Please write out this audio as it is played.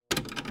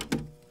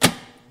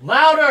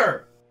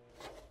Louder!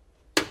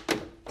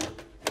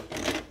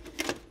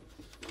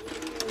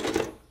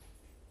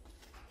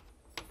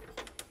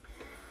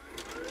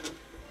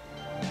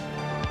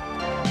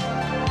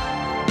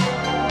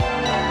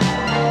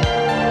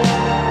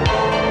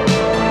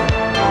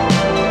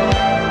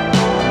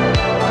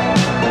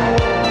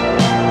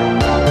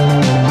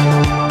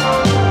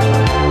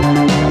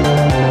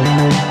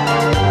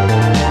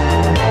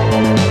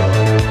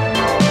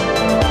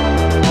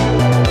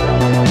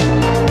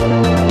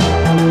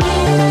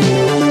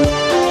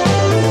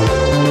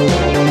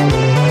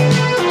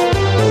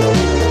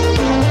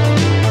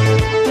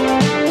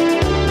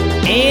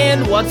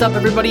 What's up,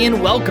 everybody,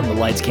 and welcome to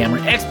Lights,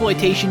 Camera,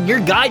 Exploitation,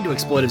 your guide to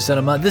exploitive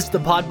cinema. This is the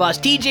pod boss,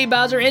 TJ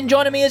Bowser, and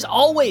joining me as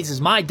always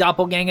is my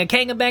doppelganger,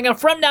 Kangabanger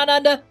from Down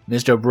Under,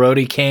 Mr.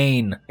 Brody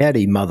Kane.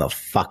 Howdy,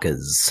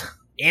 motherfuckers.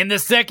 And the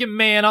second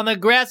man on the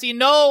grassy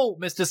knoll,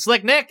 Mr.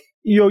 Slick Nick.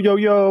 Yo, yo,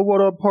 yo,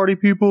 what up, party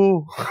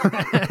people?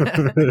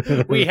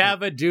 We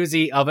have a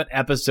doozy of an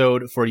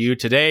episode for you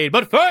today,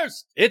 but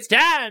first, it's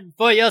time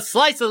for your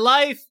slice of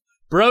life.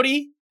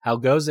 Brody, how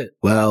goes it?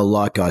 Well,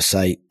 like I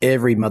say,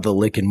 every mother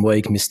licking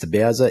week, Mr.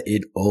 Bowser,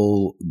 it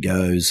all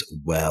goes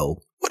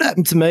well. What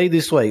happened to me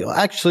this week?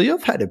 Actually,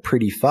 I've had a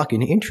pretty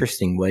fucking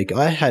interesting week.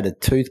 I had a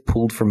tooth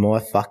pulled from my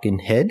fucking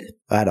head.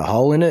 I had a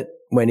hole in it,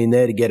 went in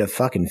there to get a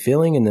fucking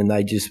filling, and then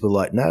they just were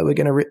like, no, we're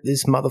going to rip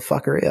this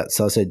motherfucker out.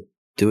 So I said,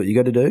 do what you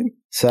got to do.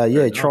 So,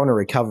 yeah, trying to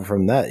recover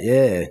from that.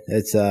 Yeah,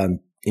 it's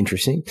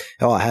interesting.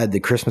 Oh, I had the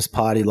Christmas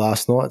party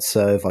last night,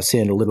 so if I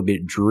sound a little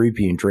bit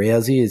droopy and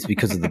drowsy, it's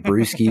because of the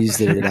brewskis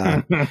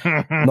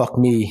that knocked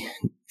me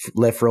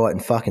left, right,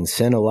 and fucking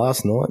center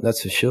last night,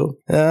 that's for sure.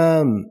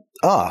 Come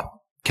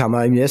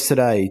home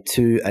yesterday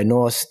to a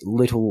nice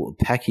little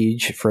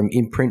package from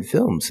Imprint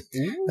Films.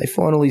 They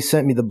finally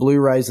sent me the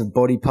Blu-rays of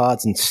Body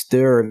Parts and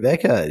Stir of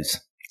Echoes.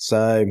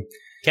 So,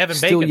 Kevin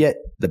still Bacon. Yet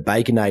the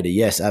Baconator,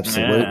 yes,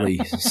 absolutely.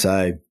 Yeah.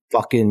 So,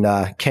 fucking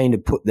keen to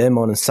put them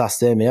on and suss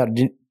them out.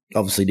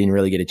 Obviously didn't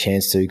really get a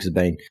chance to because I've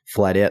been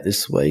flat out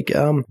this week.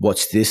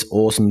 Watched this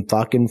awesome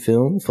fucking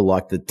film for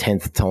like the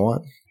 10th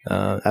time.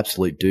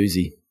 Absolute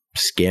doozy.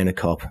 Scanner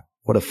Cop.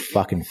 What a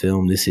fucking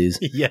film this is.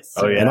 Yes.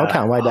 Oh, yeah. And I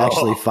can't wait to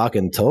actually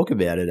fucking talk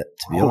about it, to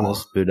be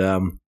honest. But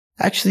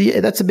actually, yeah,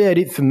 that's about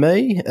it for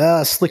me.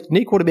 Slick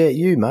Nick, what about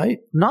you, mate?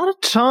 Not a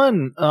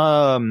ton.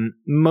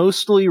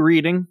 Mostly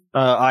reading.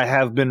 I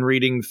have been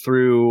reading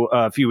through,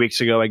 a few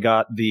weeks ago, I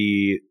got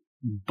the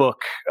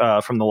book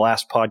from the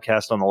last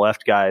podcast on the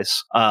left,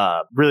 guys.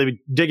 Really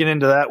digging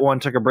into that one.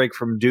 Took a break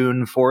from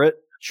Dune for it.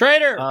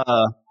 Schrader!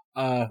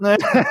 I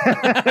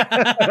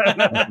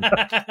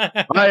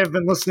have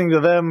been listening to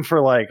them for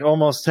like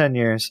almost 10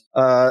 years.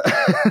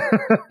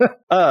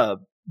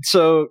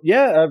 So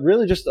yeah,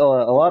 really just a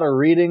lot of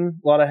reading,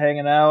 a lot of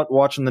hanging out,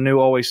 watching the new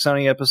Always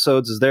Sunny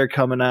episodes as they're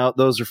coming out.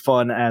 Those are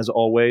fun as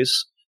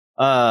always.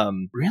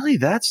 Really,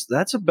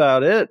 that's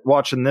about it.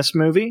 Watching this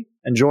movie,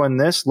 enjoying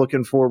this,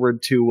 looking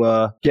forward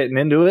to getting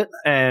into it,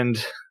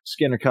 and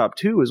Scanner Cop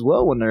 2 as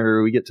well when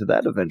we get to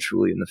that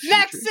eventually in the future.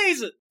 Next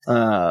season!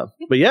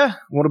 But yeah,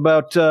 what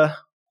about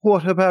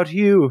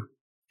you,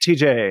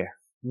 TJ?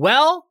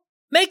 Well,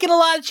 making a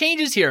lot of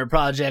changes here at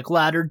Project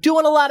Ladder,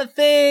 doing a lot of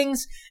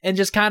things, and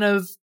just kind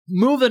of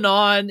moving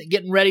on,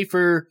 getting ready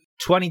for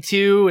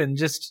 22, and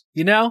just,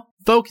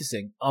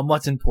 focusing on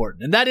what's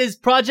important. And that is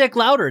Project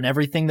Louder and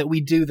everything that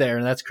we do there.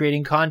 And that's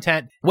creating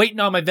content,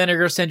 waiting on my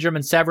Vinegar Syndrome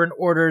and Severin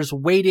orders,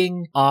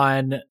 waiting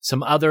on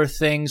some other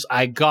things.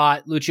 I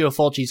got Lucio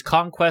Fulci's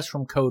Conquest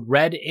from Code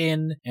Red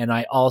in, and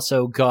I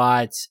also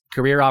got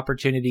Career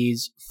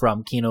Opportunities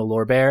from Kino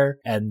Lorber.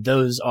 And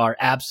those are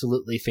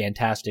absolutely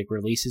fantastic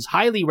releases.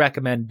 Highly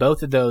recommend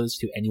both of those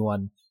to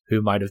anyone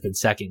who might have been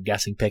second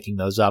guessing picking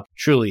those up.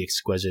 Truly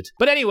exquisite.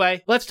 But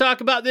anyway, let's talk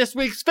about this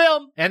week's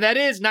film, and that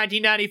is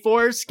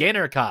 1994's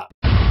Scanner Cop.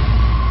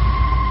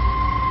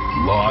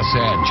 Los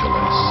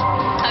Angeles.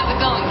 How's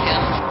it going, Kim?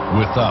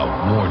 Without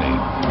warning.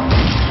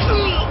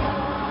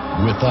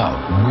 Without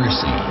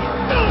mercy.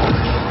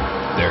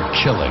 They're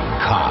killing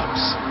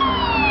cops.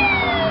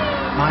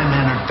 My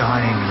men are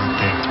dying in the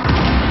day.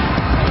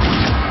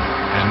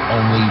 And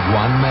only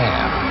one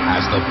man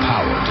has the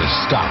power to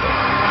stop it.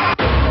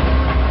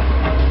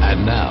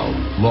 And now,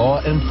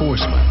 law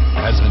enforcement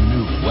has a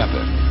new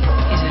weapon.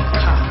 He's a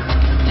cop,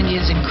 and he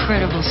has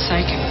incredible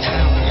psychic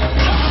power.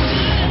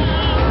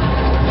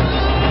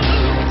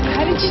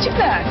 How did you do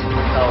that?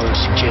 Oh,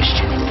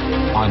 suggestion.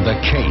 On the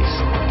case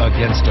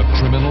against a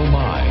criminal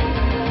mind.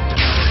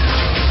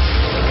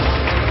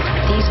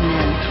 These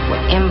men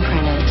were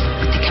imprinted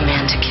with the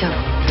command to kill.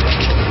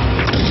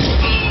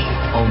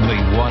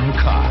 Only one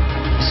cop,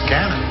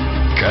 Scanner,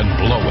 can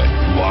blow it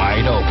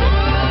wide open.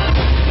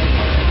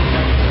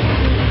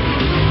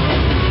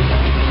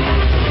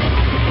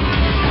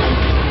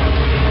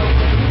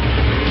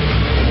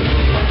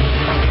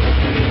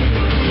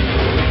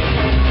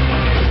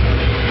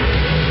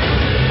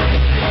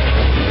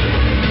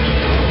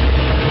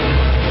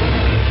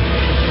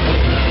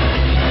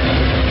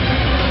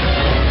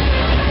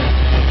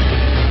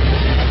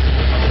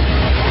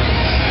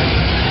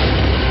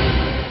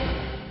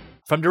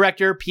 from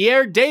director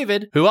Pierre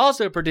David, who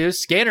also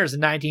produced Scanners in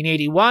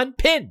 1981,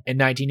 Pin in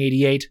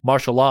 1988,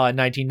 Martial Law in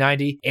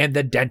 1990, and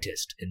The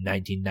Dentist in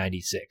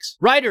 1996.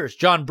 Writers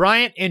John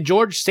Bryant and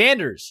George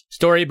Sanders.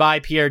 Story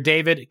by Pierre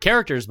David,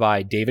 characters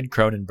by David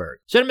Cronenberg.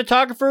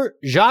 Cinematographer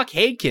Jacques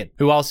Hadekin,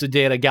 who also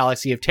did A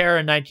Galaxy of Terror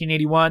in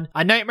 1981,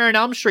 A Nightmare on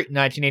Elm Street in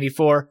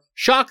 1984,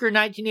 Shocker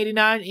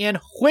 1989, and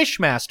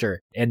Wishmaster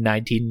in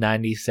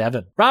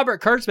 1997.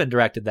 Robert Kurtzman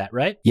directed that,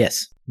 right?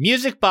 Yes.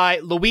 Music by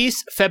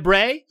Luis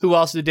Febre, who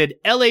also did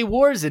L.A.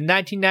 Wars in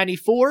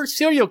 1994,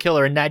 Serial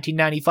Killer in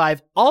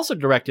 1995, also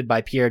directed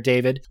by Pierre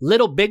David,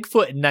 Little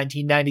Bigfoot in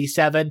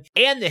 1997,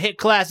 and the hit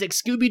classic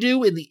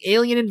Scooby-Doo and the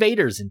Alien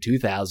Invaders in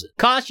 2000.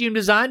 Costume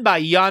design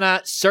by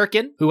Yana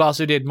Sirkin, who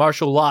also did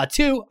Martial Law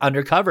 2,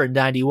 Undercover in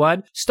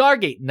 91,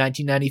 Stargate in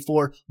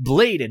 1994,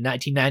 Blade in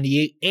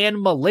 1998, and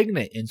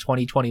Malignant in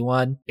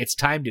 2021. It's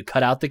time to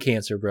cut out the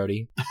cancer,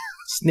 Brody.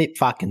 Snip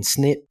fucking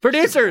snip.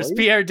 Producers,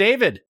 Pierre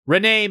David,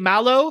 Renee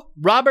Malo,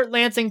 Robert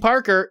Lansing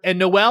Parker, and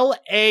Noel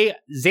A.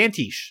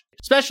 Zantish.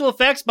 Special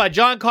effects by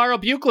John Carl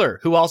Buechler,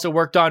 who also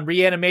worked on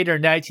Reanimator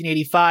in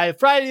 1985,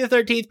 Friday the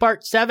 13th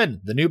Part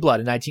 7, The New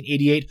Blood in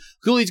 1988,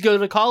 Ghoulies Go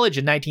to College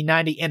in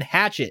 1990, and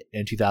Hatchet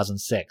in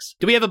 2006.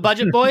 Do we have a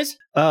budget, boys?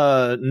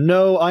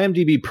 No,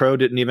 IMDb Pro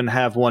didn't even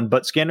have one,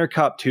 but Scanner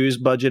Cop 2's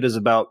budget is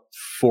about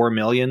 $4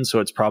 million, so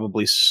it's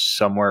probably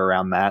somewhere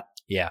around that.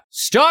 Yeah.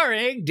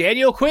 Starring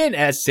Daniel Quinn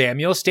as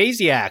Samuel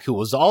Stasiak, who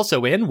was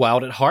also in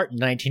Wild at Heart in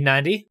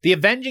 1990, The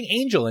Avenging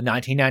Angel in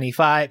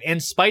 1995,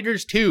 and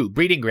Spiders 2,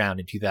 Breeding Ground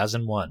in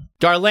 2001.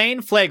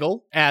 Darlene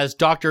Flegel as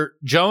Dr.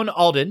 Joan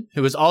Alden,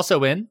 who was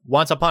also in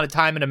Once Upon a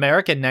Time in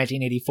America in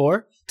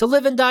 1984, To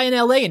Live and Die in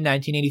LA in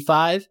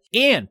 1985,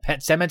 and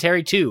Pet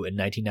Sematary 2 in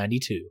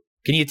 1992.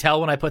 Can you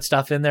tell when I put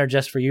stuff in there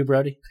just for you,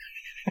 Brody?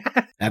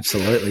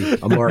 Absolutely.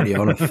 I'm already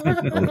on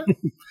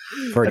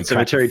it.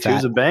 Cemetery 2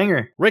 is a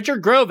banger.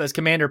 Richard Grove as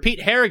Commander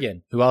Pete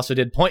Harrigan, who also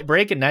did Point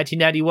Break in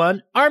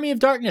 1991, Army of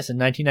Darkness in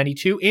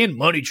 1992, and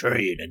Money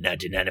Train in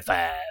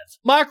 1995.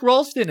 Mark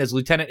Rolston as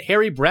Lieutenant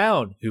Harry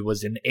Brown, who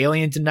was in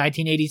Aliens in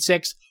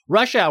 1986,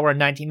 Rush Hour in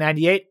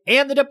 1998,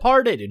 and The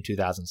Departed in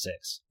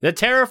 2006. The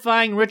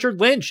terrifying Richard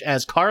Lynch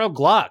as Carl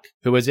Glock,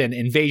 who was in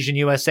Invasion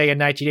USA in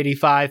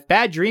 1985,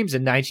 Bad Dreams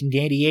in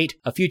 1988,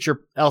 a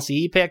future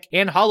LCE pick,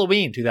 and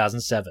Halloween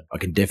 2007. I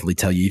can definitely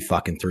tell you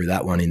fucking threw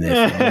that one in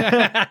there.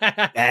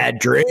 Bad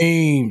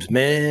Dreams,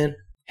 man.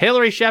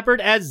 Hilary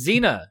Shepard as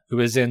Xena, who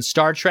was in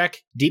Star Trek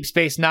Deep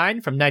Space Nine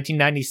from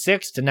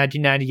 1996 to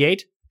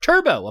 1998,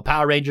 Turbo, a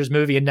Power Rangers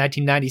movie in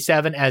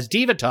 1997 as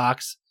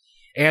Divatox,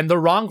 and The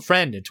Wrong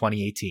Friend in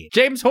 2018.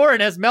 James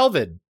Horan as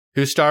Melvin,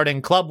 who starred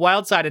in Club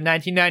Wildside in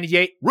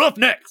 1998,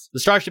 Roughnecks, The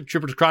Starship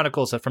Troopers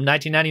Chronicles from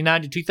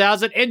 1999 to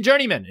 2000, and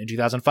Journeyman in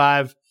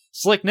 2005.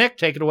 Slick Nick,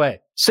 take it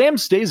away. Sam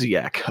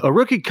Stasiak, a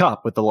rookie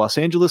cop with the Los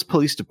Angeles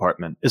Police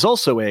Department, is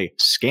also a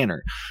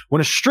scanner. When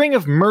a string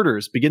of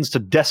murders begins to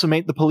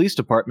decimate the police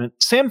department,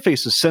 Sam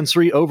faces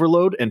sensory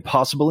overload and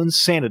possible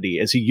insanity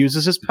as he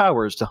uses his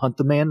powers to hunt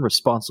the man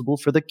responsible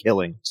for the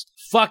killings.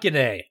 Fucking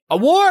A.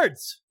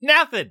 Awards!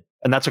 Nothing!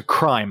 And that's a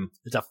crime.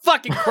 It's a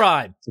fucking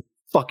crime. It's a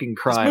fucking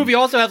crime. This movie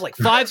also has like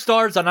 5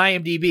 stars on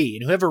IMDb,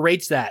 and whoever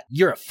rates that,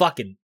 you're a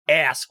fucking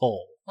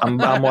asshole.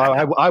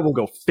 I will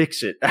go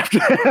fix it after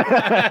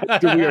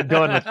we are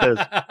done with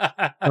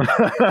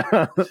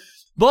this.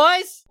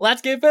 Boys,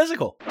 let's get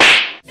physical.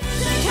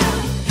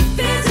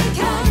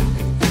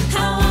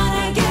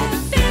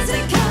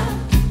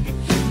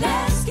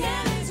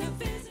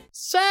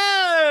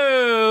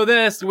 So,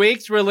 this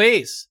week's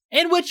release,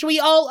 in which we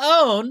all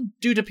own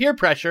due to peer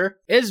pressure,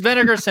 is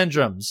Vinegar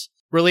Syndromes.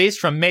 Released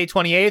from May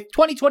 28th,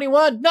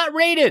 2021, not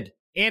rated.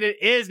 And it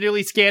is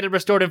newly scanned and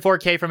restored in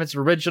 4K from its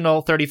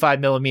original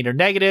 35mm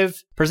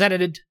negative.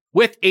 Presented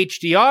with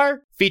HDR.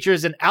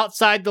 Features an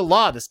Outside the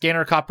Law, The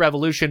Scanner Cop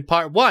Revolution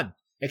Part 1.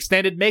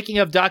 Extended making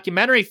of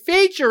documentary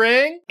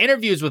featuring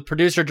interviews with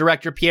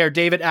producer-director Pierre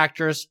David,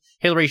 actress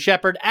Hilary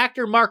Shepard,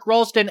 actor Mark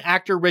Rolston,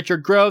 actor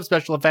Richard Grove,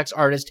 special effects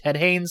artist Ted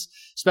Haynes,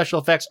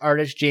 special effects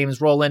artist James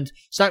Rowland,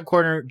 stunt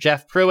coordinator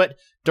Jeff Pruitt,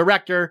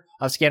 director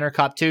of Scanner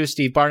Cop 2,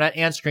 Steve Barnett,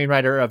 and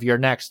screenwriter of Your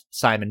Next,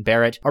 Simon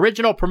Barrett.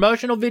 Original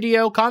promotional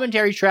video,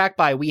 commentary track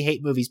by We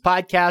Hate Movies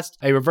podcast,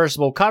 a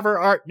reversible cover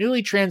art,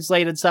 newly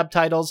translated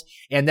subtitles,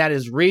 and that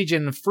is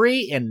region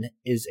free and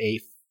is a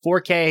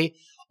 4K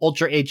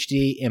Ultra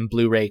HD and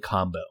Blu-ray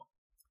combo.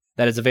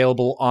 That is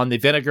available on the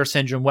Vinegar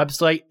Syndrome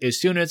website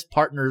as soon as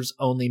Partners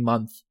Only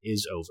month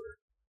is over.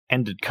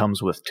 And it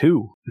comes with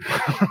 2.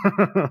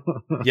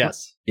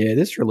 Yes. Yeah,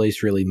 this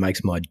release really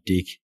makes my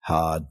dick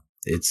hard.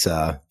 It's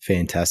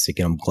fantastic,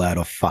 and I'm glad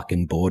I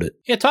fucking bought it.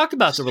 Yeah, talk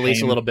about the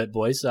release a little bit,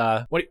 boys.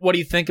 What do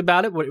you think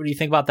about it? What do you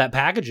think about that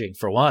packaging,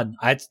 for one?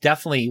 It's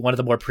definitely one of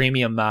the more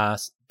premium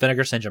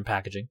Vinegar Syndrome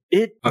packaging.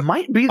 It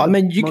might be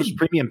the you most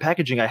premium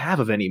packaging I have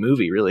of any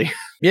movie, really.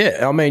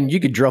 Yeah, I mean, you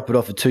could drop it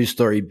off a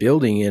 2-story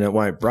building and it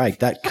won't break.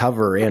 That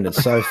cover around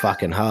it's so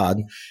fucking hard.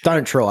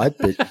 Don't try it,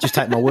 but just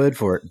take my word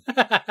for it.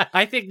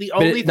 I think the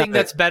only thing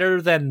that's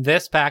better than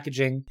this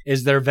packaging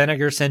is their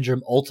Vinegar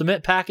Syndrome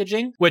Ultimate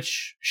packaging,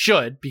 which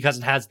should, because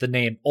it has the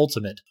name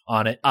Ultimate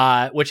on it,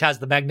 which has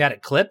the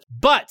magnetic clip.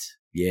 But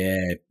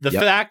yeah, the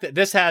fact that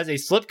this has a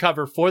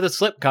slipcover for the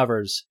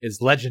slipcovers is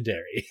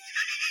legendary.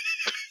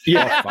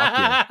 Yeah, fuck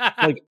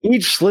yeah. Like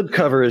each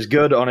slipcover is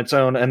good on its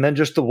own, and then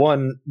just the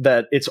one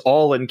that it's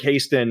all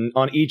encased in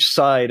on each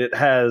side, it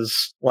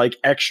has like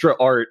extra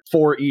art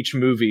for each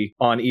movie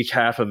on each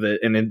half of it,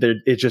 and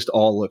it just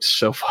all looks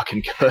so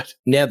fucking good.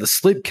 Now the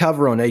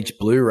slipcover on each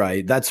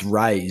Blu-ray, that's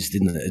raised,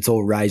 isn't it? It's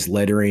all raised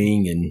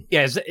lettering and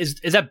yeah. Is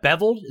that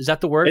beveled? Is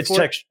that the word?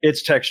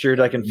 It's textured.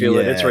 I can feel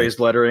it. It's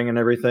raised lettering and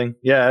everything.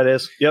 Yeah, it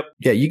is. Yep.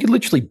 Yeah, you could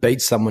literally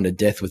beat someone to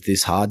death with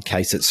this hard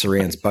case that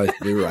surrounds both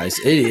Blu-rays.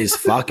 It is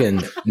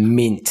fucking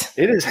mint.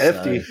 It is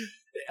hefty. So,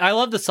 I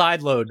love the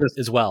side load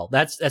as well.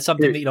 That's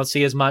something that you don't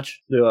see as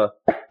much. Yeah.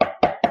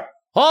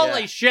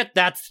 Holy shit,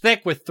 that's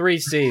thick with 3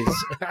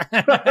 C's.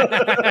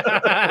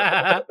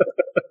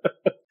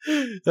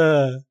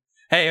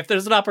 Hey, if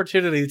there's an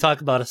opportunity to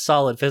talk about a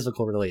solid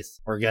physical release,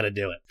 we're going to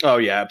do it. Oh,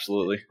 yeah,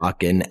 absolutely.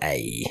 fucking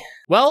A.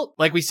 Well,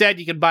 like we said,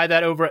 you can buy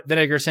that over at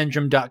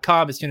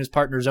vinegarsyndrome.com as soon as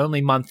Partners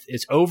Only month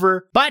is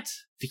over. But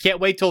if you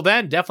can't wait till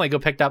then, definitely go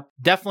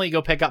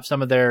pick up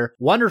some of their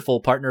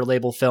wonderful partner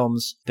label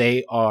films.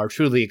 They are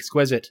truly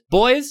exquisite.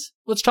 Boys,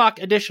 let's talk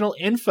additional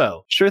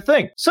info. Sure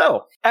thing.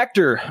 So,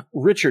 actor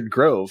Richard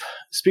Grove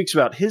speaks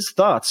about his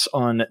thoughts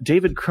on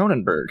David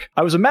Cronenberg.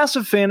 I was a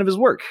massive fan of his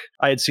work.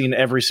 I had seen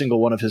every single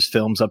one of his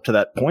films up to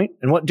that point,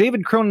 and what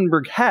David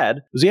Cronenberg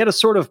had was he had a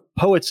sort of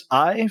poet's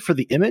eye for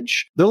the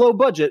image. They're low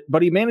budget,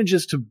 but he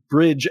manages to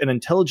bridge an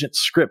intelligent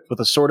script with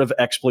a sort of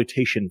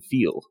exploitation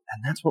feel,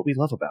 and that's what we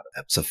love about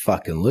it.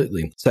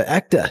 Absolutely. So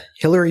actor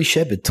Hilary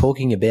Shepard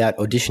talking about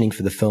auditioning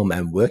for the film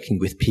and working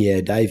with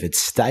Pierre David,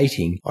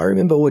 stating, I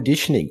remember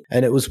auditioning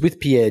and it was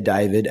with Pierre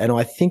David, and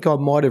I think I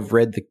might have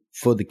read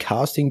for the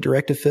casting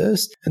director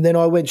first, and then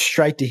I went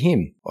straight to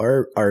him.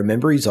 I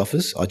remember his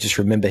office. I just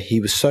remember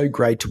he was so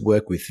great to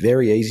work with,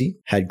 very easy,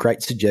 had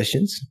great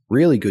suggestions,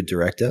 really good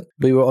director.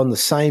 We were on the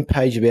same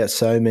page about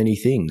so many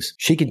things.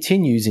 She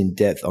continues in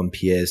depth on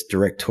Pierre's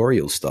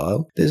directorial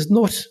style. There's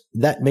not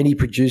that many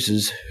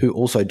producers who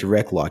also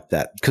direct like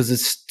that, because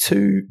it's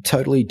 2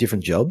 totally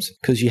different jobs,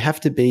 because you have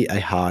to be a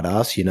hard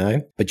ass,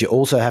 but you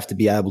also have to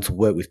be able to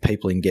work with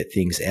people and get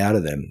things out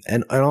of them.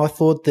 And I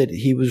thought that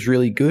he was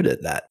really good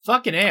at that.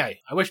 Fucking A.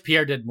 I wish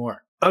Pierre did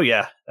more. Oh,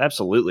 yeah,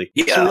 absolutely.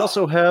 Yeah. So we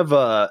also have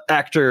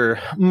actor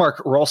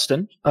Mark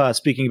Ralston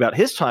speaking about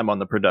his time on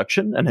the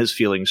production and his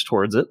feelings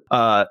towards it.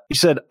 He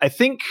said, I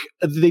think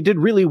they did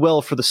really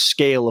well for the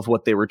scale of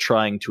what they were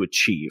trying to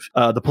achieve.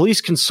 The police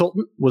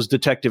consultant was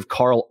Detective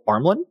Carl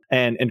Armlin.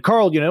 And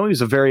Carl, he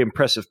was a very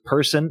impressive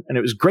person. And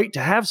it was great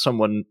to have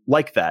someone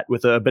like that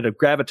with a bit of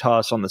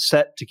gravitas on the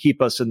set to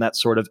keep us in that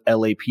sort of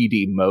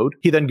LAPD mode.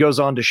 He then goes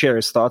on to share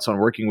his thoughts on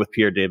working with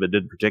Pierre David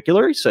in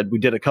particular. He said, we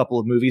did a couple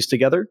of movies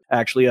together,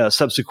 actually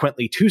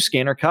subsequently to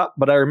Scanner Cop.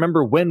 But I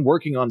remember when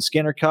working on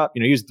Scanner Cop,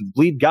 he was the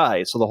lead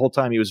guy. So the whole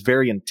time he was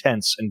very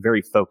intense and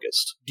very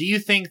focused. Do you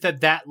think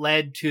that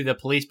led to the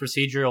police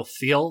procedural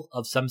feel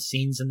of some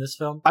scenes in this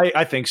film?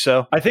 I think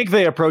so. I think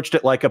they approached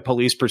it like a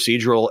police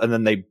procedural, and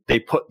then they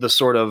put the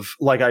sort of,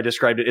 like I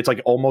described it, it's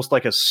like almost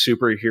like a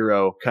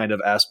superhero kind of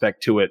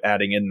aspect to it,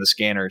 adding in the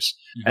scanners,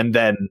 and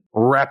then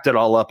wrapped it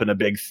all up in a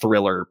big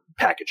thriller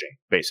packaging,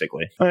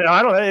 basically.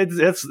 I don't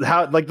know. It's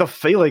how, like, the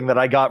feeling that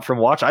I got from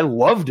watch. I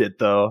loved it,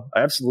 though.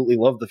 I absolutely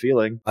loved the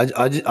feeling.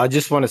 I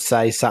just want to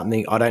say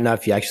something. I don't know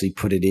if you actually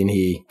put it in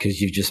here, because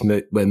you've just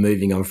we're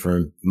moving on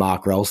from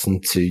Mark Ralston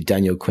to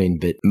Daniel Quinn,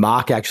 but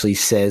Mark actually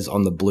says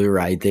on the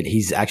Blu-ray that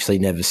he's actually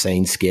never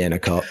seen Scanner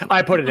Cop.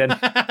 I put it in.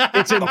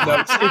 It's in the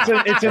notes.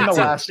 It's in the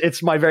last.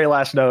 It's my very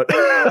last note.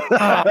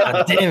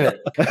 Oh, damn it!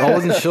 I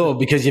wasn't sure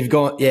because you've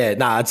gone.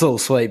 Yeah, it's all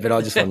sweet, but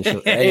I just wasn't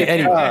sure.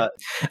 Anyway,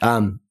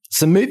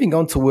 so moving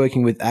on to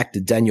working with actor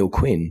Daniel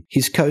Quinn,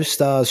 his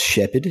co-stars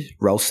Shepard,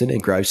 Ralston and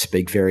Grove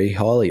speak very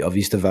highly of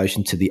his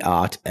devotion to the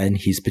art and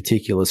his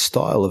particular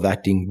style of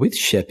acting, with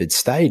Shepard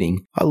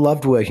stating, I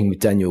loved working with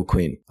Daniel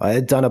Quinn. I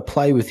had done a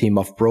play with him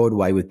off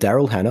Broadway with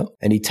Daryl Hannah,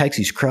 and he takes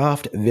his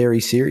craft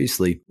very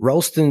seriously.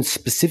 Ralston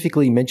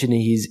specifically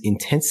mentioning his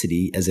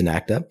intensity as an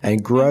actor,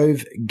 and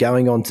Grove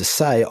going on to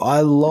say,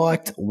 I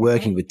liked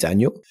working with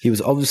Daniel. He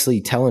was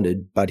obviously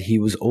talented, but he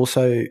was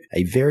also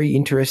a very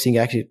interesting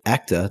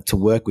actor to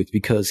work with,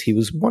 because he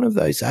was one of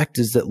those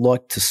actors that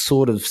liked to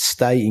sort of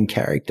stay in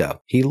character.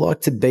 He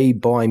liked to be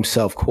by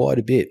himself quite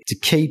a bit to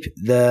keep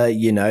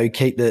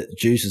the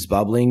juices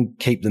bubbling,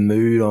 keep the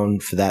mood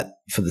on for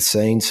the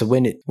scene. So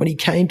when he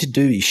came to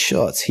do his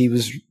shots, he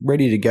was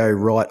ready to go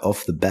right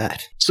off the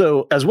bat.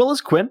 So as well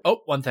as Quinn. Oh,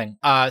 one thing.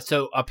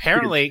 So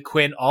apparently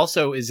Quinn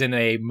also is in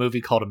a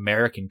movie called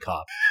American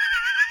Cop.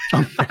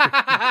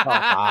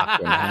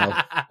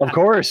 Of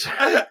course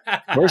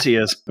he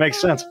is. Makes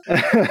sense.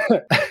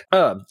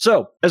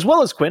 So, as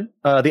well as Quinn,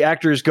 the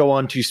actors go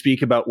on to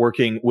speak about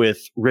working with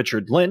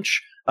Richard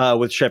Lynch,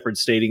 with Shepard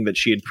stating that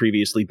she had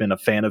previously been a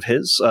fan of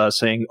his,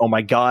 saying, "Oh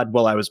my God,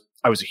 well, I was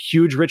a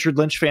huge Richard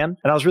Lynch fan,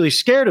 and I was really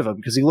scared of him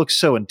because he looked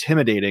so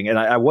intimidating, and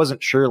I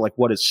wasn't sure like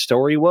what his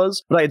story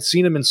was, but I had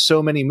seen him in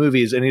so many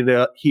movies, and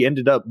he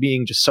ended up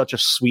being just such a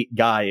sweet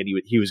guy, and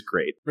he was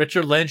great."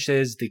 Richard Lynch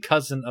is the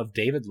cousin of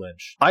David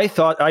Lynch. I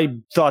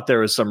thought there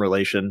was some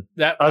relation.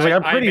 I was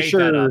I'm pretty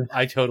sure.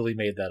 I totally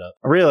made that up.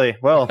 Really?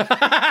 Well,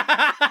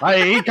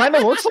 he kind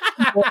of looks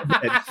like him a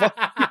bit.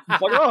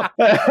 Fuck off.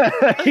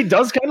 He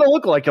does kind of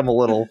look like him a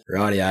little.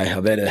 Rightio, I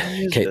better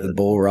keep the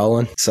ball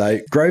rolling. So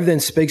Grove then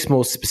speaks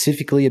more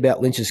specifically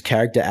about Lynch's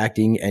character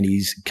acting and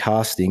his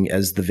casting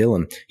as the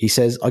villain. He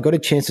says, "I got a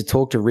chance to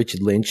talk to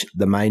Richard Lynch,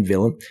 the main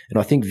villain, and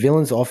I think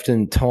villains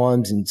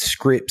oftentimes in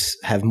scripts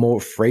have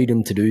more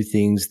freedom to do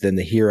things than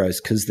the heroes,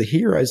 because the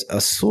heroes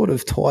are sort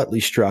of tightly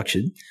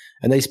structured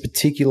and these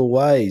particular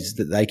ways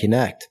that they can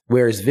act,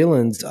 whereas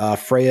villains are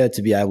freer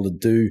to be able to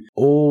do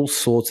all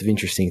sorts of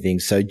interesting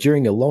things. So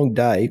during a long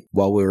day,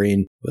 while we're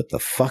in, what the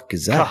fuck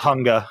is that?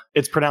 Kahunga.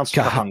 It's pronounced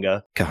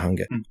Kahunga.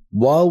 Kahunga.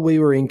 While we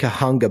were in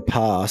Kahunga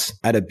Pass,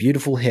 at a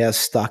beautiful house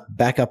stuck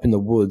back up in the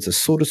woods, a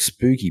sort of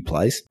spooky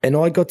place, and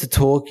I got to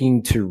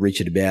talking to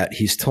Richard about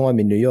his time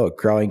in New York,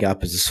 growing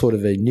up as a sort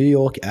of a New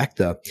York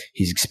actor,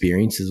 his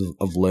experiences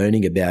of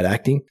learning about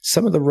acting,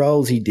 some of the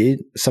roles he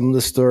did, some of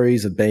the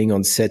stories of being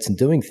on sets and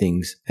doing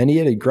things, and he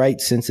had a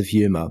great sense of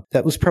humor.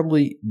 That was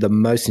probably the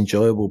most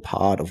enjoyable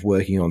part of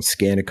working on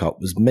Scanner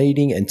Cop, was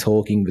meeting and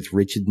talking with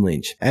Richard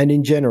Lynch, and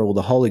in general,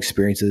 the whole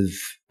experience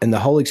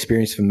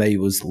for me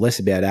was less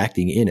about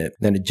acting in it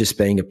than it just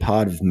being a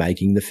part of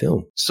making the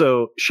film."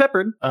 So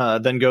Shepard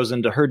then goes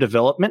into her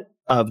development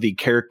of the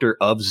character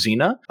of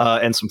Xena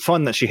and some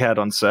fun that she had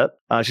on set.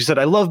 She said,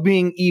 "I love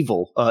being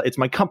evil. It's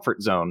my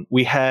comfort zone.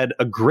 We had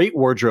a great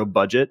wardrobe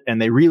budget,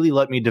 and they really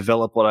let me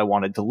develop what I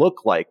wanted to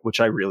look like, which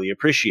I really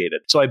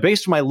appreciated. So I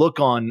based my look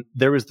on,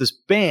 there was this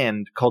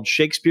band called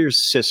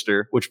Shakespeare's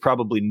Sister, which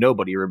probably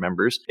nobody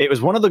remembers. It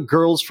was one of the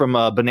girls from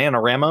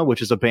Bananarama,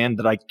 which is a band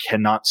that I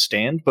cannot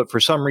stand, but for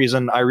some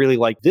reason, I really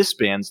like this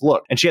band's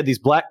look. And she had these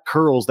black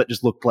curls that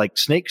just looked like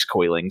snakes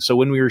coiling. So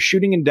when we were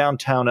shooting in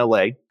downtown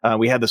LA,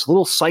 we had this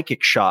little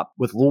psychic shop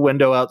with a little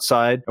window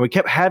outside, and we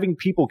kept having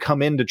people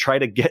come in to try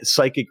to get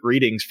psychic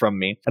readings from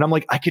me. And I'm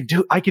like, I could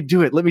do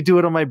it. Let me do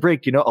it on my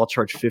break. I'll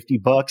charge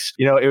 $50.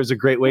 It was a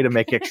great way to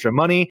make extra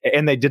money.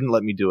 And they didn't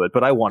let me do it,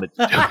 but I wanted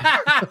to do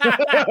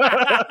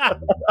it.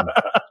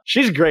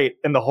 She's great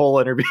in the whole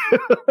interview.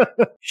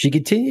 She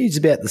continues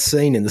about the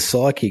scene in the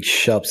psychic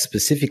shop,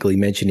 specifically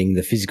mentioning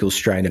the physical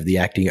strain of the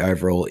acting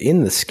overall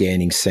in the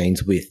scanning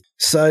scenes with.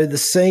 So the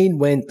scene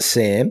when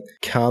Sam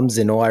comes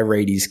and I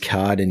read his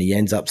card and he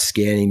ends up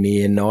scanning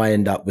me and I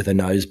end up with a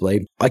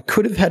nosebleed. I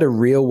could have had a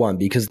real one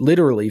because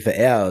literally for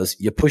hours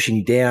you're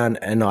pushing down,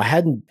 and I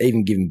hadn't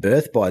even given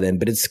birth by then,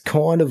 but it's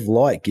kind of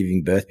like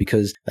giving birth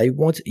because they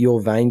want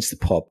your veins to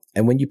pop.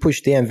 And when you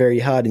push down very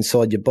hard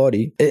inside your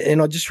body,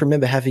 and I just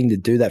remember having to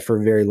do that for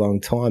a very long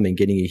time and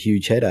getting a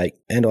huge headache,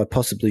 and I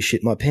possibly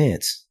shit my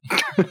pants.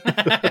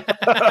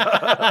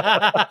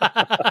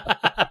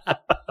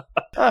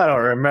 I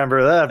don't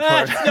remember that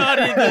part. That's not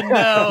even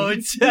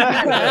notes.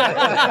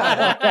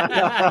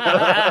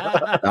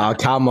 Oh,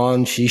 come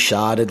on. She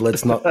sharted.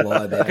 Let's not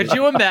lie about it. Could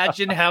you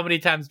imagine how many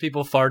times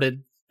people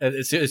farted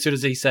as soon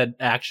as he said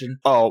action?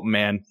 Oh,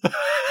 man.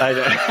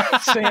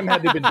 Sam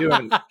had to be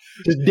doing it.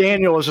 Just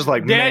Daniel was just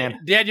like, man.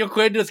 Daniel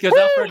Quinn just goes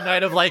out for a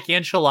night of like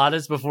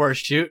enchiladas before a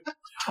shoot.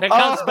 And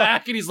comes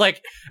back and he's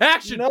like,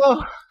 action!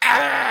 No.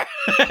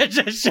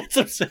 Just shits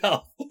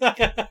himself.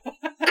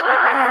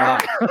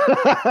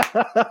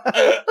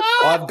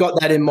 I've got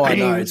that in my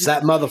notes.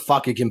 That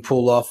motherfucker can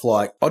pull off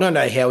like, I don't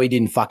know how he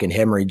didn't fucking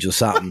hemorrhage or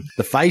something.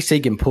 The face he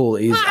can pull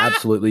is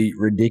absolutely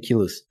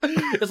ridiculous.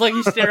 It's like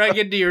he's staring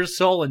into your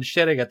soul and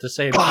shitting at the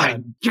same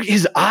time.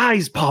 His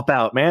eyes pop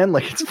out, man.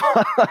 Like it's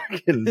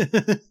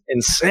fucking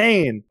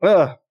insane.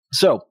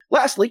 So,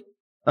 lastly,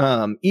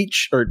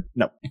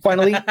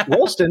 finally,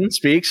 Rolston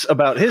speaks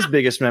about his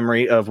biggest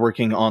memory of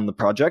working on the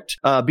project,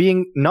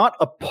 being not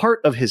a part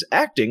of his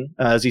acting,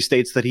 as he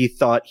states that he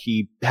thought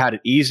he had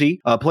it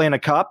easy. Playing a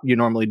cop, you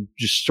normally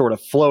just sort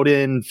of float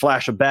in,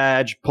 flash a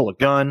badge, pull a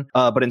gun,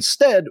 but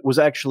instead was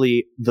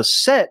actually the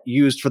set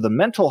used for the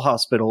mental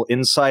hospital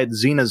inside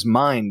Xena's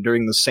mind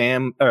during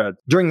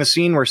the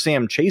scene where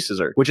Sam chases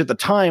her, which at the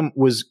time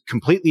was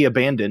completely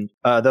abandoned,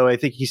 though I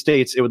think he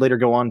states it would later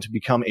go on to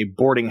become a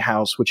boarding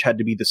house, which had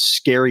to be the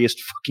scariest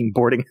fucking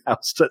boarding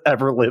house to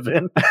ever live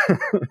in.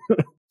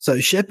 So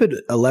Shepard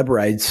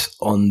elaborates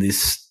on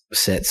this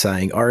set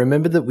saying, I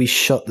remember that we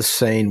shot the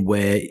scene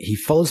where he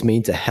follows me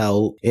into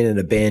hell in an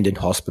abandoned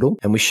hospital,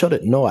 and we shot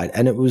at night,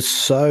 and it was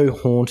so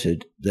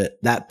haunted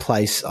that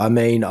place, I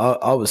mean,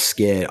 I was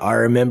scared. I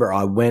remember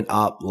I went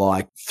up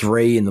like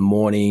 3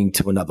 a.m.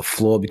 to another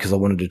floor because I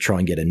wanted to try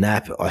and get a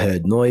nap. I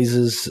heard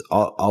noises.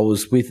 I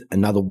was with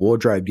another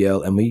wardrobe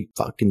girl, and we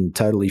fucking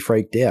totally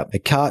freaked out. A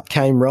cart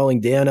came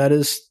rolling down at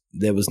us.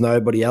 There was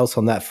nobody else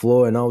on that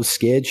floor, and I was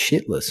scared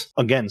shitless.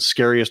 Again,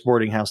 scariest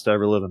boarding house to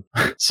ever live in.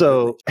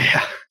 So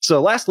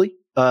lastly,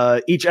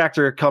 each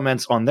actor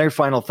comments on their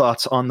final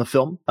thoughts on the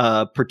film,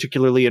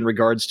 particularly in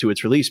regards to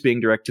its release being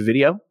direct to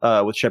video,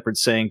 with Shepard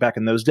saying back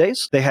in those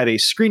days, they had a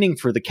screening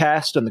for the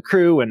cast and the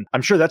crew, and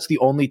I'm sure that's the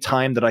only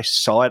time that I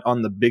saw it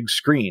on the big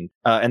screen.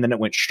 And then it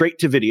went straight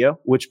to video,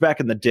 which back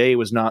in the day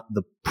was not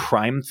the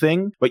prime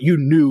thing, but you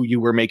knew you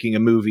were making a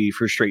movie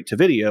for straight to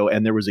video,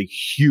 and there was a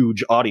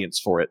huge audience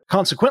for it.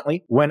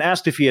 Consequently, when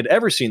asked if he had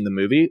ever seen the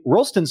movie,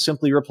 Rolston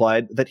simply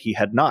replied that he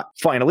had not.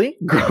 Finally,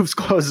 Groves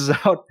closes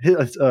out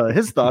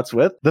his thoughts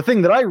with, the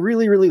thing that I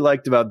really, really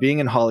liked about being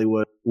in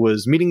Hollywood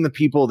was meeting the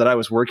people that I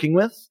was working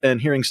with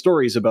and hearing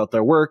stories about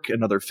their work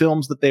and other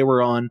films that they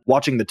were on,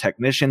 watching the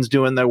technicians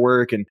doing their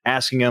work and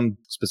asking them,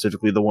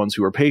 specifically the ones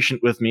who were patient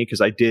with me, because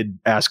I did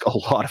ask a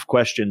lot of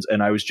questions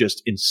and I was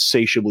just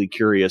insatiably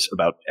curious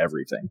about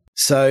everything.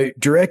 So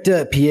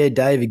director Pierre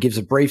David gives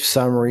a brief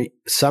summary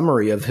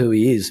of who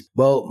he is.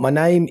 Well, my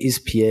name is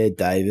Pierre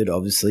David,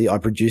 obviously. I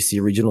produced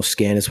the original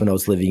Scanners when I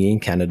was living in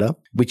Canada,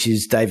 which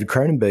is David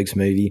Cronenberg's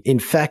movie. In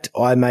fact,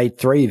 I made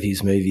 3 of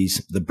his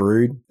movies, The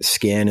Brood,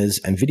 Scanners,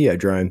 and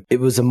Videodrome. It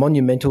was a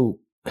monumental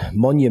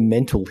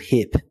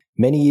hit.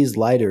 Many years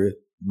later,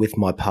 with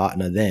my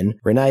partner then,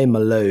 Renee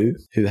Malou,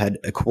 who had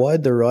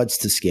acquired the rights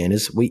to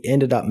Scanners, we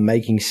ended up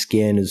making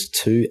Scanners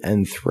 2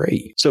 and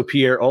 3. So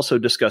Pierre also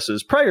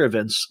discusses prior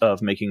events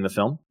of making the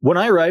film. When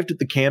I arrived at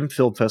the Cannes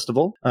Film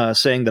Festival,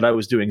 saying that I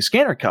was doing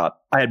Scanner Cop,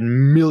 I had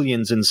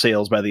millions in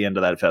sales by the end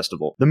of that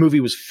festival. The movie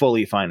was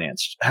fully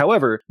financed.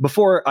 However,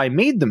 before I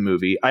made the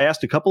movie, I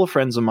asked a couple of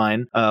friends of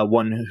mine,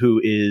 one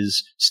who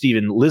is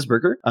Steven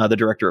Lisberger, the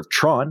director of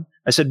Tron.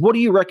 I said, what do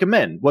you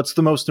recommend? What's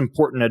the most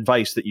important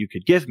advice that you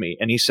could give me?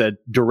 And he said,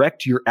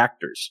 direct your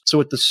actors. So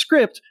with the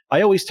script,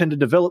 I always tend to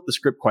develop the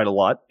script quite a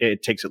lot.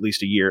 It takes at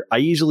least a year. I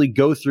usually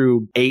go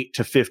through 8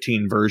 to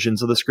 15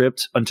 versions of the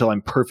script until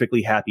I'm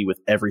perfectly happy with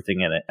everything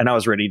in it. And I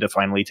was ready to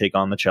finally take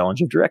on the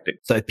challenge of directing.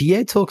 So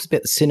Pierre talks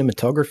about the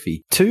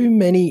cinematography. Too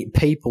many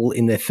people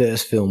in their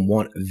first film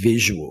want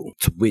visual,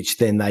 to which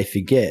then they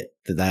forget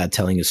that they are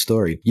telling a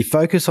story. You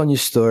focus on your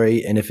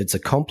story, and if it's a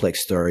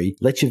complex story,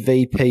 let your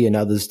VP and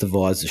others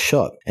devise a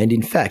shot. And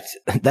in fact,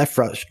 that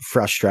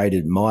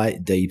frustrated my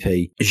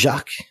DP,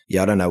 Jacques.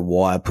 Yeah, I don't know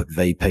why I put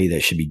VP,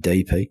 there should be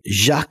DP.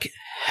 Jacques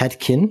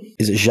Hatkin.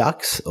 Is it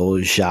Jacques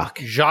or Jacques?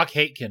 Jacques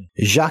Hatkin.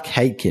 Jacques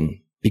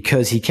Hatkin.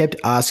 Because he kept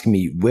asking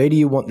me, where do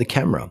you want the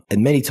camera?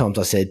 And many times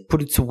I said,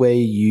 put it to where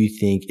you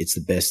think it's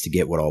the best to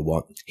get what I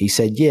want. He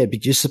said, yeah,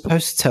 but you're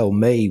supposed to tell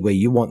me where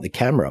you want the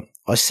camera.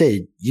 I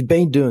said, you've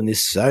been doing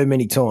this so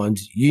many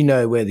times, you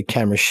know where the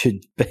camera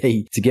should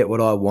be to get what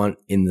I want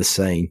in the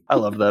scene. I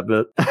love that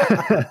bit.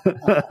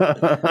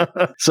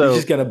 So you're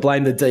just going to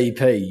blame the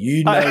DP.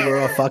 You know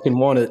where I fucking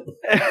want it.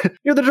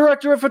 You're the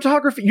director of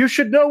photography. You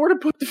should know where to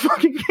put the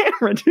fucking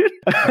camera, dude.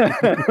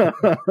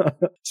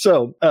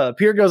 So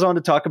Pierre goes on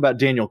to talk about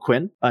Daniel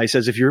Quinn. He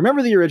says, if you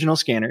remember the original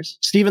Scanners,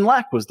 Stephen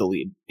Lack was the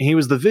lead. He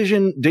was the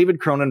vision David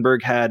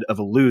Cronenberg had of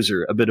a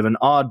loser, a bit of an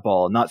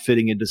oddball, not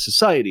fitting into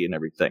society and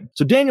everything.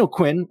 So Daniel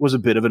Quinn was a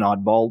bit of an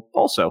oddball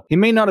also. He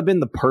may not have been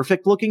the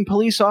perfect looking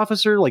police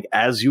officer, like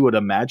as you would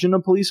imagine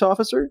a police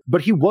officer,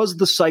 but he was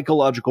the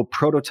psychological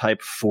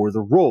prototype for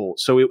the role.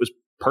 So it was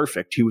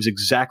perfect. He was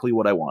exactly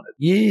what I wanted.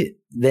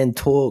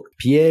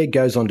 Pierre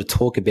goes on to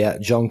talk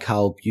about John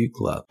Carl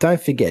Buechler.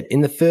 Don't forget,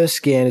 in the first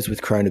Scanners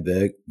with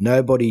Cronenberg,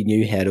 nobody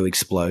knew how to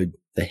explode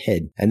the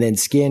head. And then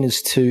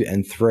Scanners 2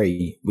 and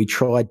 3, we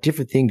tried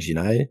different things, you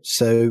know,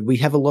 so we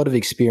have a lot of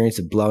experience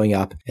of blowing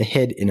up a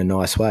head in a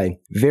nice way.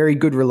 Very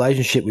good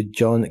relationship with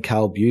John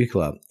Carl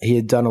Buechler. He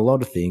had done a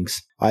lot of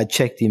things. I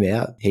checked him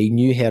out. He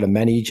knew how to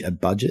manage a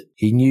budget.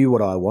 He knew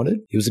what I wanted.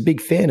 He was a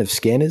big fan of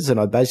Scanners, and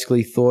I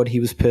basically thought he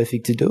was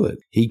perfect to do it.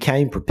 He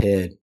came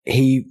prepared.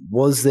 He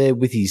was there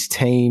with his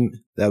team.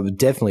 They were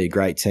definitely a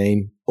great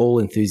team, all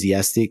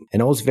enthusiastic,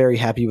 and I was very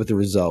happy with the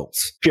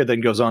results. Pierre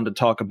then goes on to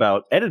talk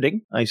about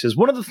editing. He says,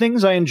 one of the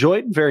things I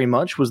enjoyed very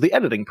much was the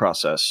editing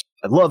process.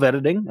 I love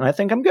editing, and I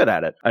think I'm good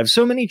at it. I have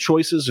so many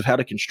choices of how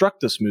to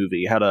construct this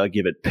movie, how to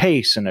give it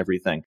pace and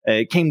everything.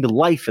 It came to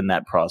life in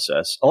that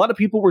process. A lot of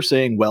people were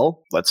saying,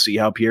 well, let's see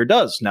how Pierre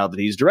does now that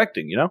he's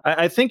directing, you know?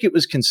 I think it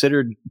was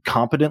considered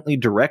competently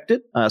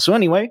directed. So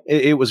anyway,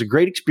 it was a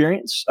great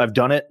experience. I've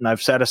done it, and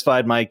I've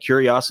satisfied my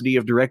curiosity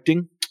of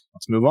directing.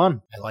 Let's move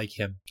on. I like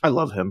him. I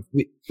love him.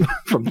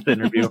 From the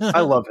interview.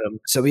 I love him.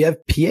 So we have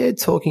Pierre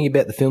talking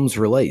about the film's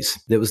release.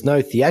 There was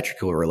no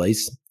theatrical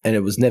release, and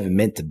it was never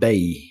meant to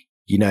be.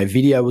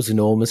 Video was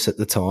enormous at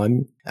the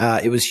time.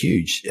 It was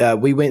huge.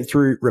 We went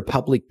through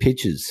Republic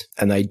Pictures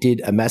and they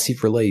did a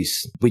massive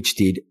release, which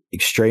did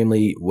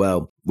extremely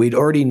well. We'd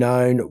already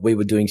known we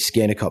were doing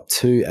Scanner Cop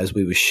 2 as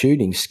we were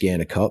shooting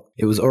Scanner Cop.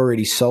 It was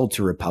already sold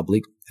to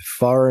Republic,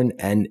 foreign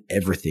and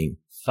everything.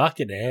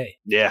 Fucking A.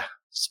 Yeah.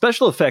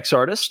 Special effects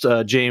artist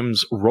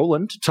James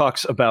Rowland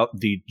talks about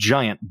the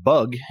giant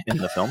bug in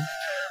the film.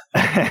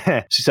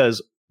 She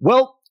says,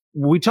 well,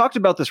 we talked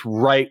about this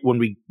right when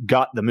we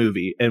got the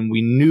movie, and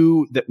we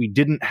knew that we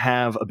didn't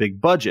have a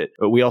big budget,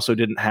 but we also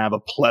didn't have a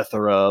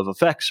plethora of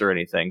effects or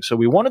anything. So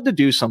we wanted to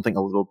do something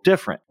a little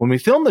different. When we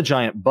filmed the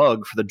giant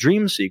bug for the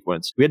dream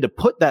sequence, we had to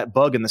put that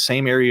bug in the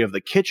same area of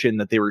the kitchen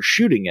that they were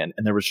shooting in,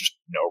 and there was just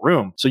no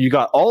room. So you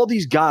got all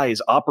these guys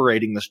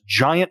operating this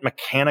giant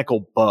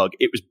mechanical bug.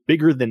 It was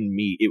bigger than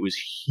me. It was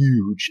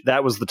huge.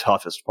 That was the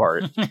toughest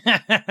part.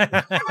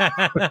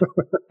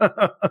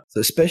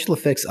 So special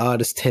effects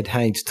artist Ted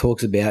Haynes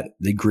talks about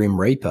the Grim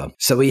Reaper.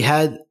 So we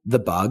had the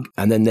bug,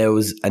 and then there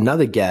was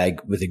another gag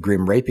with a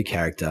Grim Reaper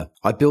character.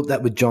 I built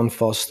that with John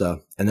Foster,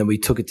 and then we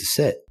took it to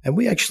set. And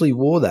we actually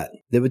wore that.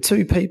 There were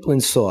two people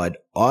inside.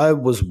 I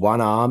was one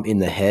arm in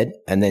the head,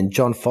 and then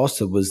John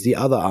Foster was the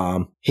other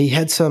arm. He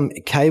had some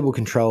cable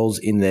controls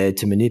in there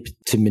to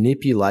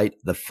manipulate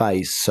the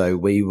face, so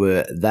we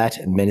were that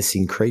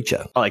menacing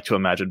creature. I like to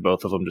imagine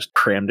both of them just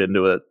crammed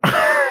into it,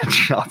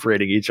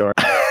 operating each arm.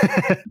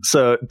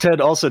 So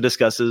Ted also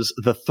discusses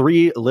the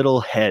three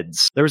little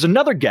heads. There was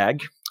another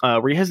gag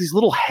where he has these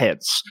little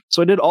heads.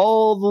 So I did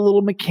all the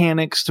little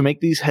mechanics to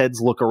make these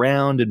heads look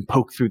around and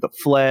poke through the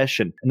flesh.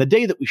 And the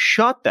day that we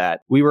shot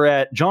that, we were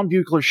at John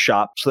Buechler's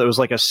shop. So that was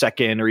like a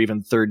second or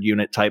even third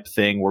unit type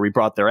thing where we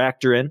brought their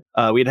actor in.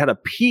 We had a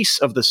piece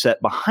of the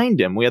set behind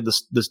him. We had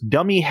this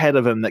dummy head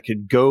of him that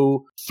could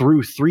go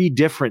through 3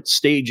 different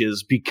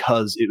stages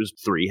because it was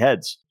 3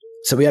 heads.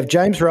 So we have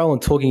James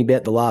Rowland talking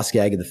about the last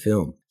gag of the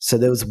film. So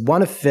there was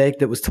one effect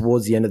that was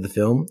towards the end of the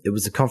film. It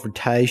was a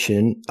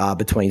confrontation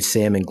between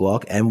Sam and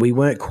Glock, and we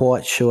weren't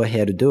quite sure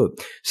how to do it.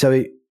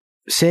 So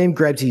Sam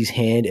grabs his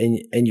hand,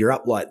 and you're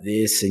up like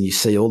this, and you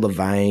see all the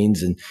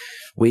veins, and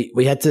we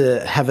had to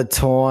have a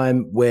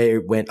time where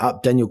it went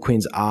up Daniel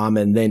Quinn's arm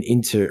and then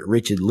into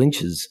Richard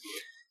Lynch's.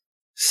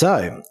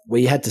 So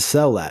we had to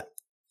sell that.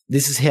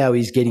 This is how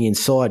he's getting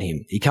inside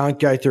him. He can't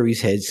go through his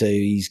head, so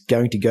he's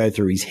going to go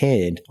through his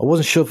hand. I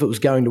wasn't sure if it was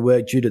going to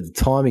work due to the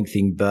timing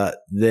thing, but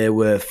there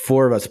were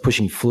 4 of us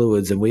pushing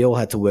fluids and we all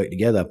had to work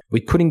together.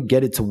 We couldn't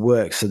get it to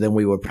work, so then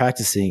we were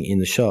practicing in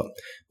the shop.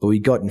 But we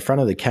got in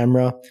front of the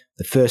camera.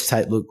 The first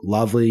take looked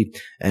lovely,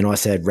 and I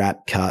said,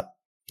 wrap, cut.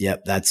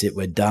 Yep, that's it.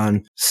 We're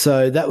done.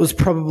 So that was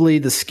probably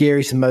the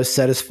scariest and most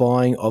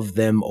satisfying of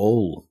them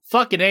all.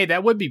 Fucking A,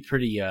 that would be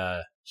pretty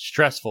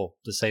stressful,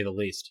 to say the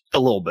least. A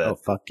little bit. Oh,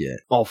 fuck yeah.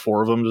 All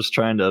 4 of them just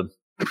trying to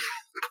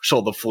push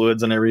all the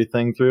fluids and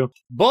everything through.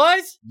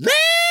 Boys,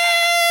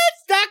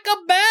 let's talk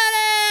about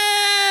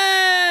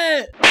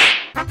it!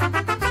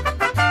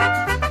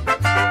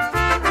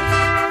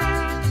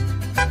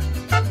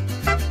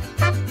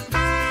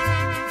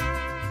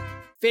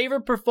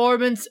 Favorite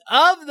performance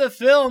of the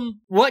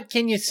film? What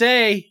can you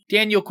say?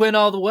 Daniel Quinn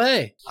all the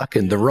way.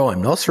 Fucking the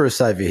rhinoceros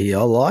over here.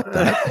 I like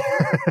that.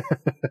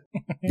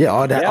 Yeah,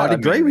 I'd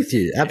agree with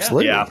you.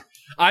 Absolutely. Yeah.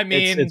 I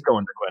mean, it's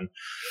going to Quinn.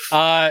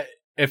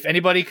 If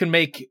anybody can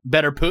make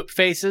better poop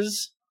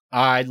faces,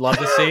 I'd love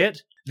to see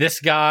it. This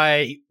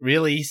guy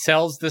really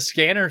sells the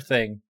scanner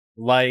thing.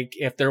 Like,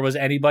 if there was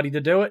anybody to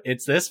do it,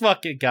 it's this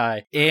fucking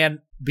guy. And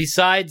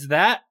besides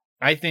that,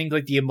 I think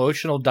like the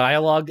emotional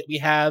dialogue that we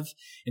have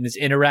in his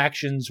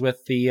interactions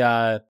with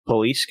the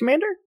Police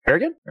commander?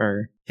 Harrigan?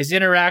 Or his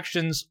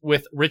interactions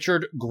with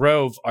Richard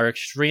Grove are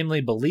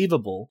extremely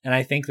believable, and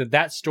I think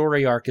that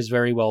story arc is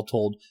very well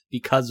told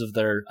because of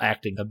their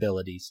acting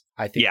abilities.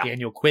 I think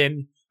Daniel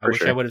Quinn, I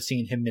wish I would have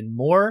seen him in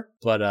more,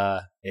 but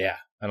yeah,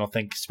 I don't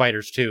think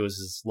Spiders 2 is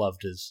as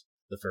loved as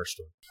the first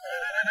one.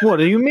 What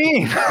do you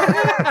mean? How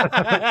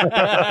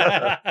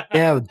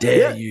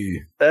dare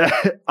you?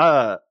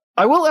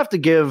 I will have to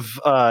give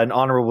an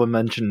honorable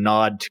mention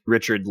nod to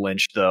Richard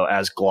Lynch, though,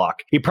 as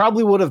Glock. He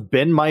probably would have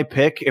been my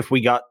pick if we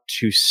got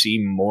to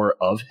see more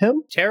of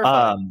him.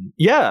 Terrifying.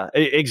 Yeah,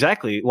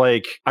 exactly.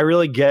 Like, I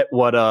really get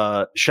what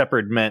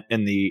Shepard meant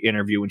in the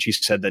interview when she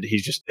said that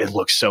it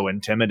looks so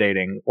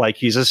intimidating. Like,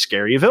 he's a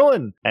scary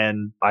villain.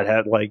 And I'd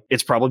had, like,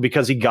 it's probably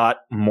because he got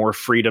more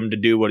freedom to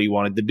do what he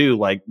wanted to do,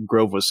 like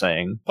Grove was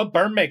saying. Put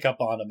burn makeup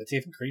on him. It's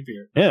even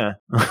creepier. Yeah.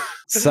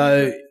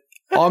 So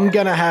I'm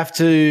going to have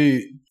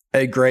to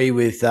agree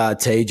with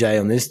TJ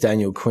on this,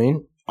 Daniel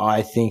Quinn.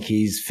 I think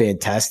he's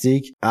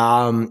fantastic.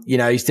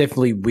 He's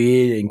definitely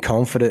weird and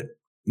confident,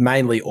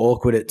 mainly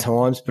awkward at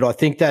times, but I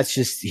think that's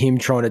just him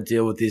trying to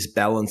deal with this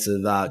balance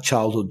of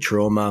childhood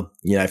trauma,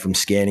 from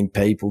scanning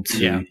people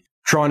to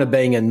trying to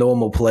being a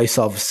normal police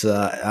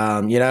officer.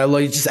 He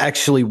just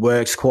actually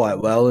works quite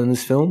well in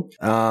this film.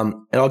 And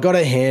I got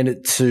to hand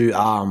it to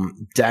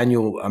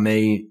Daniel. I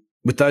mean,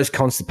 with those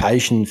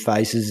constipation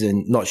faces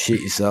and not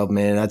shit yourself,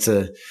 man, that's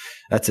a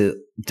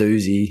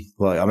doozy.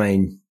 Like, I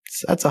mean,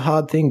 that's a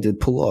hard thing to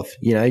pull off.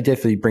 You know, he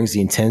definitely brings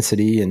the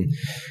intensity, and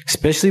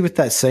especially with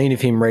that scene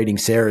of him reading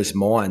Sarah's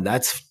mind,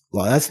 that's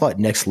like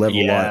next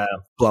level, like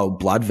blow a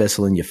blood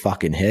vessel in your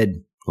fucking head,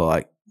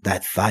 like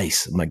that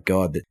face. Oh my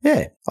God. But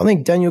yeah, I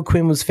think Daniel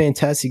Quinn was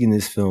fantastic in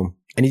this film,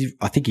 and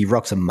I think he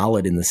rocks a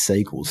mullet in the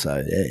sequel.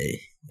 So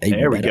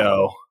there we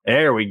go.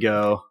 There we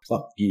go.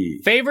 Fuck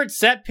you. Favorite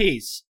set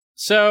piece.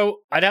 So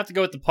I'd have to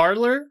go with the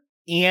parlor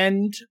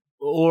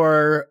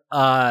or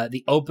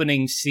the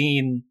opening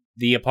scene.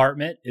 The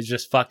apartment is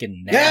just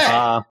fucking nasty.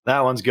 Yeah,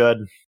 that one's good.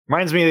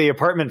 Reminds me of the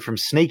apartment from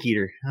Snake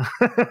Eater.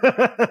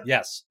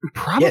 Yes.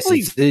 Probably.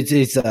 Yes,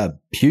 it's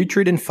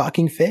putrid and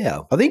fucking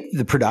foul. I think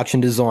the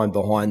production design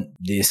behind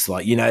this,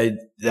 like, you know,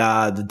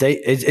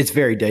 it's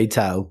very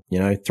detailed, you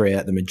know,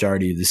 throughout the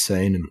majority of the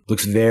scene, and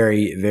looks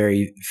very,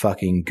 very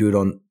fucking good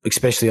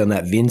especially on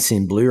that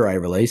Vincent Blu-ray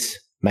release.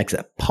 Makes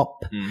it pop.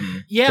 Mm-hmm.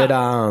 Yeah. But,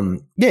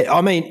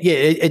 I mean,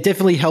 it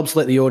definitely helps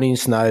let the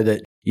audience know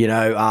that, you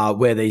know,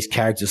 where these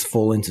characters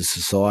fall into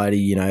society,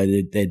 you know,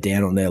 they're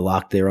down on their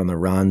luck, they're on the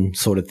run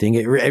sort of thing.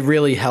 It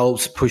really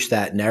helps push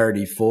that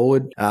narrative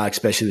forward,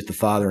 especially with the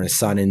father and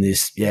son in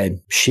this,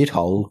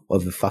 shithole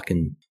of a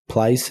fucking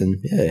place.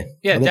 And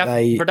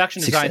definitely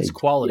production design's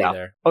quality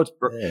there. Oh,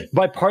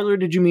 by parlor,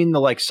 did you mean the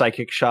like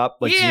psychic shop?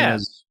 Like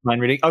Xena's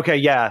mind reading? Okay,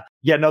 yeah.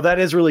 Yeah, no, that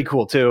is really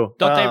cool too.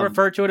 Don't they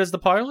refer to it as the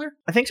parlor?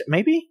 I think so,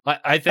 maybe.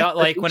 I felt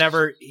like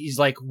whenever he's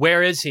like,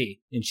 "Where is he?"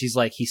 and she's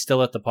like, "He's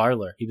still at the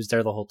parlor. He was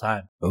there the whole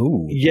time."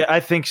 Oh, yeah, I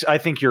think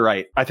you're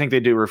right. I think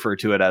they do refer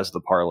to it as the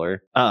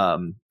parlor. I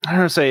don't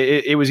know, say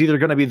it was either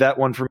going to be that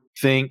one from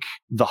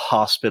the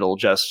hospital,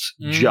 just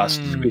the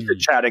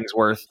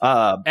Chattingsworth.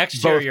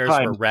 Exteriors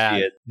were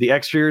rad. The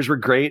exteriors were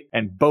great,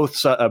 and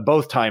both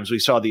times we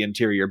saw the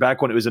interior.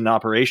 Back when it was in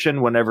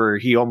operation, whenever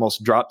he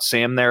almost dropped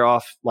Sam there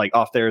off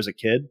there as a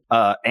kid.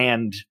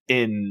 And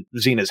in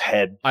Xena's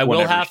head. I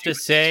will have to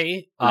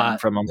say,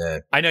 from him.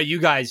 I know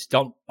you guys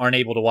aren't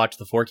able to watch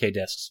the 4K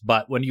discs,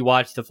 but when you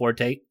watch the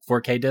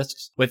 4K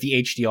discs with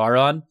the HDR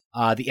on,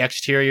 the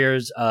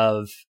exteriors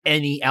of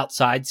any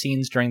outside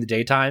scenes during the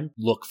daytime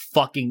look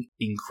fucking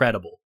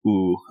incredible.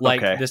 Ooh,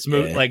 like this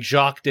movie, like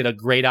Jacques did a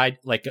great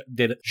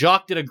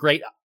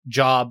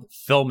job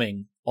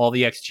filming all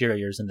the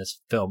exteriors in this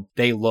film.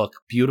 They look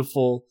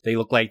beautiful. They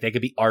look like they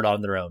could be art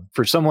on their own.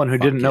 For someone who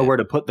didn't know where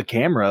to put the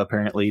camera,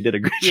 apparently he did a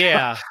great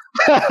job.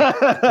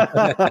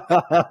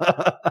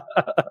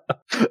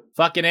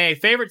 Fucking A.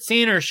 Favorite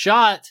scene or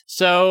shot?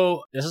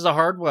 So this is a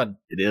hard one.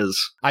 It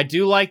is. I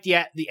do like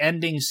the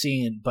ending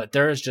scene, but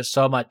there is just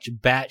so much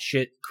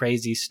batshit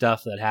crazy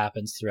stuff that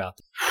happens throughout.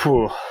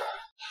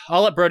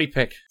 I'll let Brody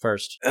pick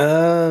first.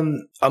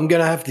 I'm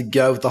gonna have to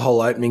go with the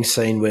whole opening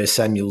scene where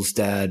Samuel's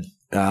dad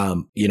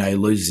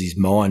loses his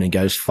mind and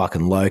goes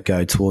fucking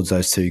loco towards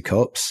those two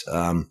cops.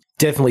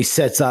 Definitely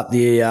sets up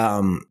the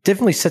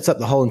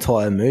whole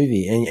entire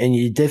movie, and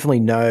you definitely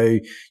know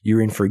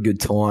you're in for a good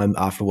time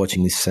after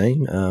watching this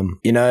scene.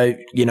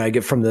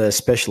 Get from the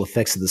special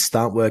effects of the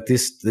stunt work,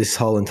 this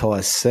whole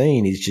entire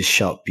scene is just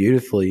shot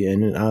beautifully,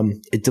 and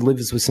it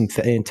delivers with some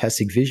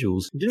fantastic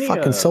visuals.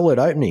 Solid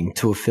opening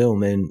to a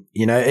film, and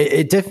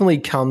it definitely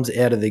comes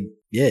out of the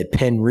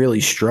pen really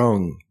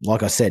strong.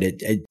 Like I said,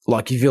 it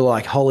like you feel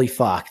like, holy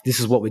fuck, this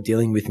is what we're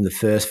dealing with in the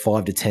first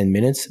 5 to 10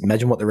 minutes.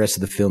 Imagine what the rest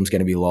of the film's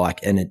going to be like,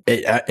 and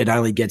it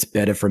only gets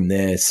better from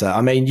there. So I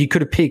mean, you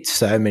could have picked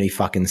so many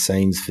fucking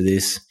scenes for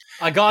this.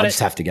 I just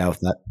have to go with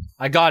that.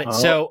 I got it. Oh.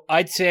 So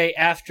I'd say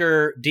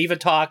after Diva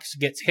Talks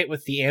gets hit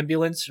with the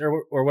ambulance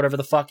or whatever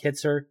the fuck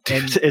hits her,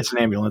 and it's an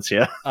ambulance,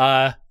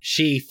 yeah.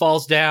 She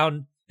falls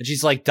down. And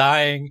she's like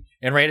dying,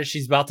 and right as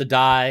she's about to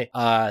die,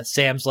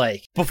 Sam's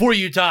like, "Before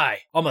you die,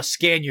 I'm gonna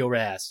scan your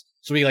ass."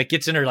 So he like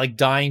gets in her like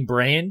dying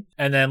brain,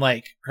 and then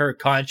like her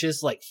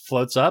conscious like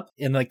floats up,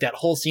 and like that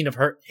whole scene of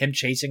him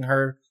chasing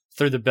her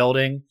through the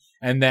building,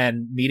 and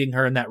then meeting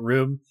her in that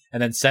room, and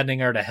then sending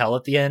her to hell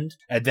at the end.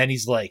 And then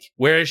he's like,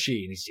 "Where is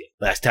she?" And he's like,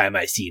 "Last time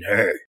I seen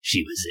her,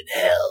 she was in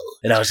hell."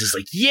 And I was just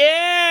like,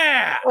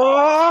 yeah!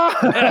 Oh,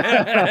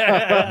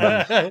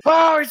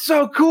 it's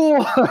so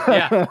cool.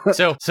 Yeah.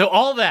 So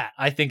all that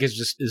I think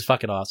is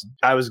fucking awesome.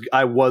 I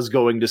was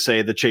going to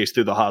say the chase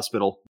through the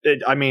hospital.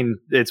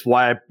 It's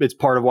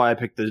part of why I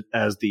picked it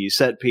as the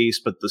set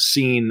piece, but the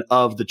scene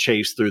of the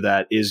chase through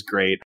that is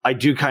great. I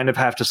do kind of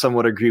have to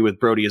somewhat agree with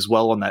Brody as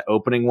well on that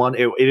opening one.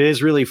 It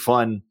is really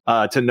fun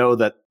to know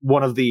that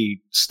one of the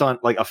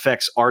stunt like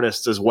effects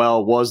artists as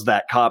well was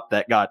that cop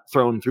that got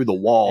thrown through the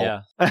wall.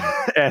 Yeah.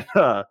 And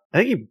I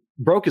think he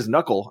broke his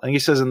knuckle. I think he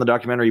says in the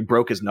documentary he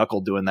broke his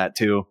knuckle doing that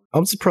too.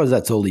 I'm surprised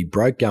that's all he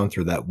broke going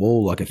through that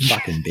wall like a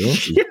fucking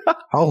banshee. Yeah.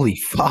 Holy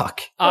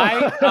fuck.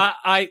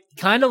 I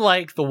kind of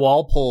like the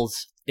wall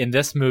pulls in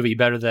this movie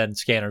better than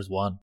Scanners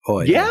 1.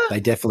 Oh yeah,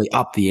 they definitely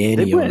upped the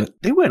ante on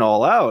it. They went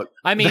all out.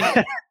 I mean,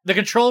 the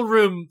control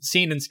room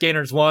scene in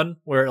Scanners 1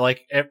 where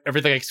like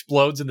everything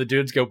explodes and the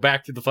dudes go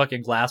back through the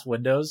fucking glass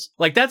windows.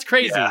 Like that's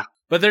crazy. Yeah.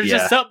 But there's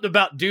just something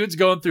about dudes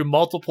going through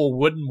multiple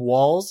wooden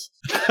walls.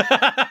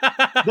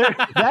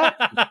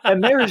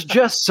 There is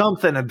just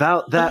something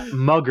about that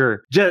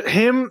mugger. Just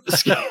him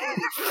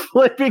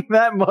flipping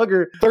that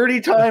mugger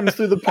 30 times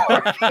through the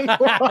parking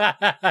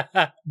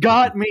lot.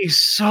 Got me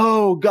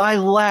I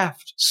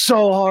laughed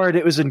so hard.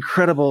 It was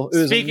incredible. It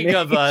was Speaking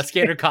amazing. of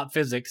Skater Cop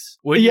physics,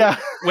 when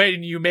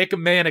you make a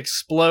man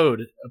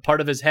explode a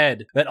part of his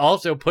head, that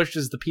also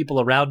pushes the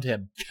people around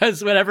him.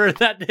 Because whenever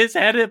his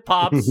head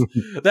pops,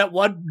 that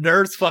one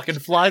nurse fucking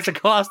flies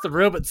across the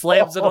room and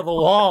slams it on the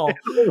wall.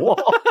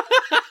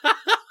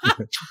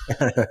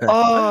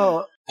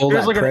 Oh, All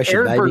there's that like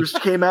pressure, an air baby.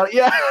 burst came out.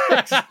 Yeah.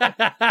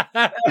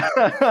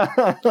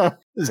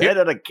 His head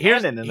had a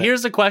cannon in it.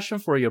 Here's a question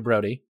for you,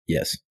 Brody.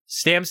 Yes.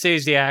 Sam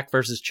Stasiak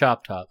versus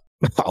Chop Top.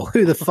 Oh,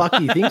 who the fuck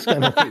do you think's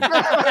going to win?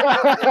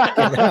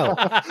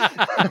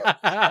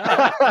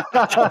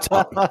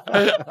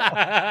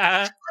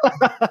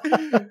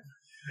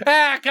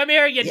 Come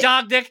here, you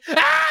dog dick.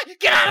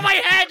 Get out of my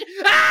head.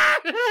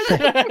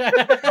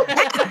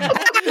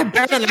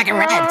 Burning like a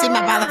rat. It's in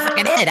my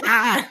motherfucking head.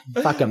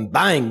 Fucking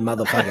bang,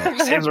 motherfucker.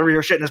 Sam's over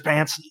here shitting his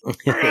pants.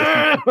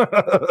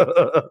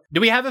 Do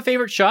we have a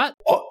favorite shot?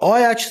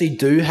 I actually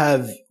do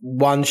have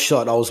one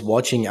shot I was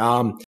watching.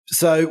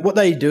 So what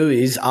they do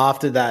is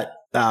after that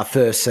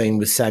first scene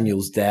with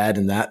Samuel's dad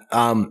and that,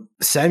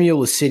 Samuel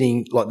was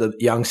sitting, like the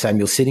young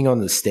Samuel, sitting on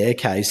the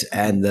staircase,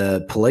 and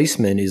the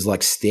policeman is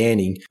like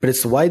standing. But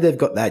it's the way they've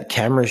got that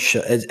camera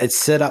shot. It's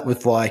set up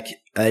with like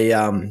a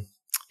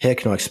how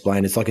can I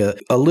explain? It's like a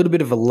little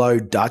bit of a low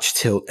Dutch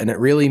tilt, and it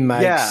really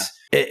makes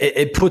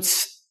it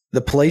puts the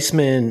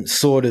policeman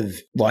sort of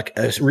like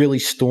a really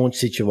staunch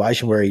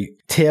situation where he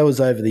towers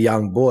over the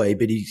young boy,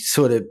 but he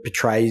sort of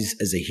portrays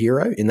as a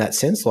hero in that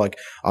sense. Like,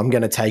 I'm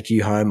going to take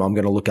you home. I'm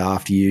going to look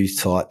after you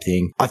type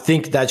thing. I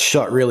think that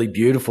shot really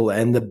beautiful.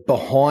 And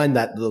behind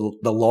that,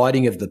 the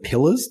lighting of the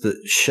pillars that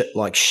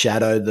like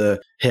shadow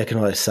how can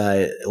I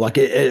say it? Like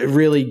it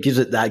really gives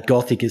it that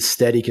gothic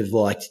aesthetic of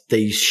like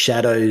these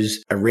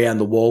shadows around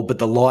the wall, but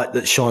the light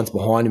that shines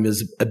behind him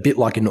is a bit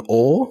like an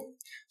awe.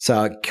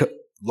 So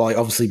like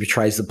obviously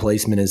portrays the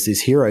policeman as this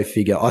hero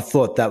figure. I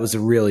thought that was a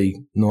really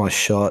nice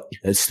shot.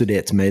 It stood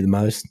out to me the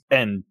most.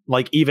 And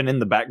like even in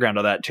the background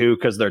of that too,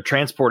 because they're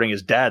transporting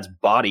his dad's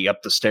body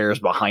up the stairs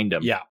behind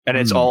him. Yeah. And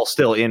it's all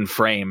still in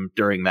frame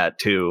during that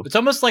too. It's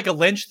almost like a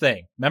Lynch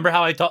thing. Remember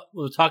how I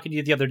was talking to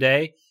you the other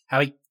day?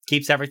 How he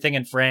keeps everything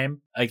in frame?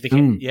 Like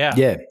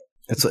Yeah.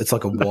 It's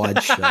like a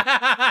wide shot.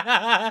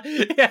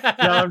 Yeah.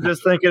 No, I'm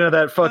just thinking of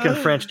that fucking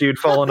French dude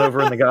falling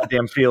over in the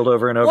goddamn field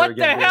over and over What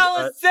again. the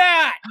hell is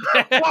that?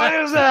 What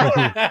is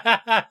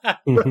that?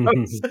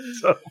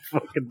 So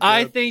fucking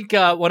I good. think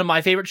one of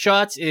my favorite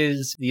shots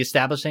is the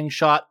establishing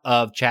shot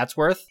of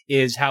Chatsworth,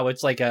 is how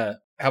it's like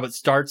how it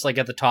starts like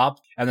at the top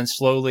and then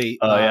slowly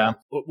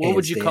what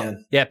would you call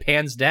down. it?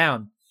 Pans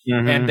down.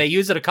 Mhm. And they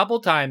use it a couple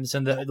times,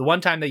 and the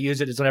one time they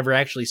use it is whenever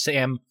actually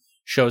Sam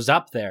shows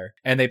up there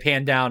and they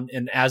pan down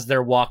and as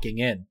they're walking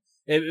in.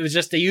 It was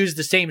just they used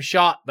the same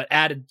shot but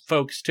added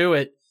folks to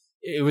it.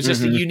 It was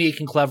just a unique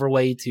and clever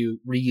way to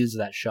reuse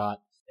that shot.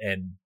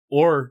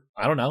 Or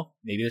I don't know,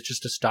 maybe it's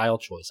just a style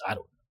choice. I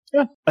don't know.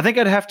 Yeah. I think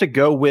I'd have to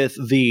go with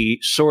the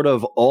sort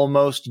of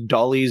almost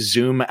dolly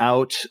zoom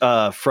out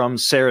from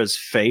Sarah's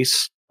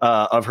face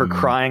of her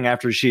crying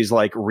after she's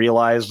like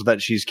realized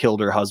that she's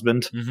killed her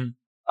husband.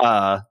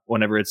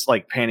 Whenever it's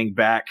like panning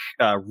back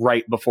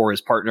right before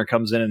his partner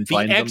comes in and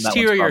finds him. The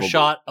exterior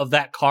shot of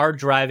that car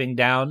driving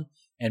down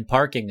and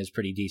parking is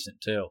pretty decent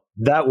too.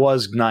 That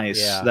was nice.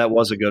 Yeah. That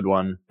was a good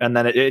one. And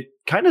then it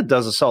kind of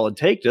does a solid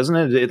take, doesn't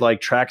it? It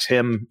like tracks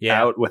him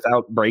out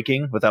without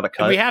breaking, without a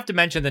cut. And we have to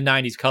mention the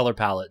 90s color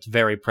palette. It's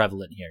very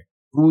prevalent here.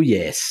 Oh,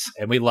 yes.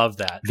 And we love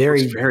that.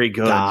 Very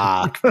good.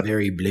 Dark,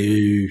 very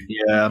blue.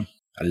 Yeah.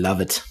 I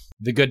love it.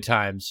 The good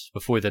times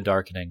before the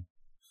darkening.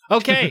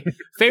 Okay,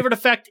 favorite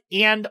effect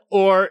and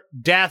or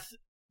death.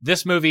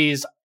 This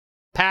movie's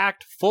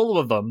packed full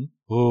of them.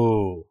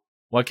 Ooh.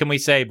 What can we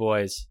say,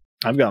 boys?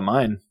 I've got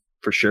mine,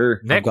 for sure.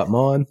 Nick, I've got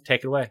mine.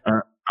 take it away.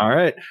 All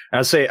right.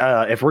 I'd say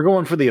if we're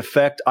going for the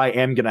effect, I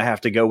am going to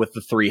have to go with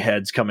the three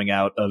heads coming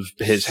out of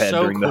his head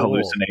So during the cool.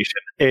 hallucination.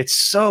 It's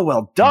so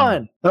well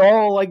done. They're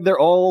all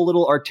a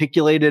little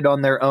articulated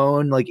on their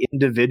own, like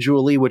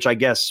individually, which I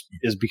guess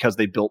is because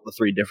they built the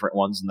three different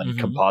ones and then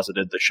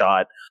composited the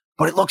shot.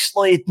 But it looks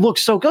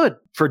so good.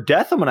 For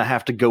death, I'm going to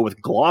have to go with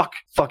Glock.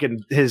 Fucking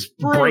his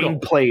brain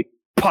plate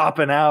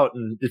popping out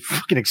and it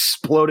fucking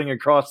exploding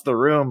across the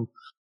room.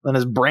 And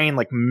his brain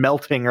like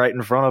melting right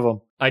in front of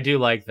him. I do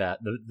like that.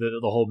 The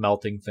whole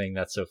melting thing,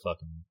 that's so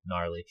fucking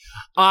gnarly.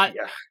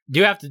 Do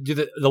you have to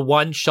do the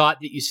one shot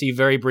that you see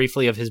very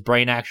briefly of his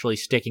brain actually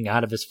sticking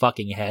out of his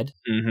fucking head?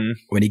 Mm-hmm.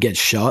 When he gets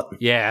shot.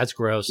 Yeah, that's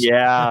gross.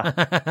 Yeah.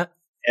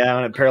 Yeah,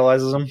 when it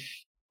paralyzes him.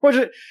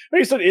 When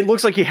he said it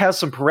looks like he has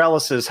some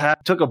paralysis,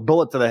 took a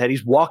bullet to the head.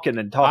 He's walking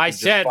and talking. I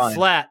said fine.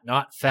 flat,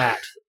 not fat.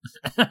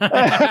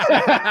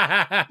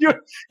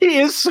 He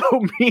is so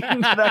mean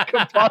to that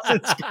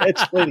composite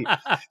sketch lady.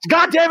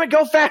 God damn it,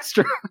 go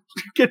faster.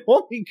 You can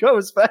only go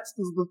as fast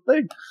as the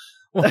thing.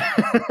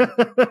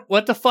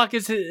 What the fuck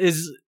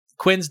is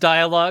Quinn's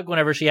dialogue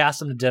whenever she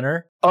asks him to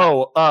dinner?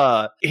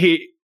 Oh,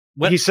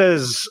 He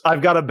says,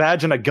 "I've got a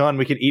badge and a gun.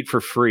 We can eat for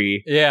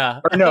free." Yeah.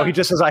 Or no, he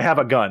just says, "I have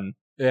a gun."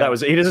 Yeah.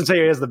 He doesn't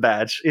say he has the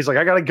badge. He's like,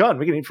 "I got a gun.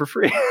 We can eat for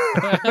free."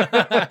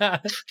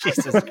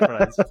 Jesus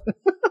Christ.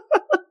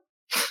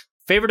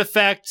 Favorite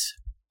effect?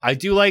 I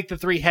do like the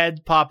 3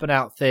 head popping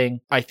out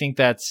thing. I think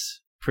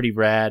that's pretty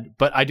rad.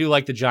 But I do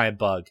like the giant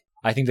bug.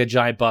 I think the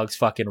giant bug's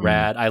fucking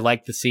rad. I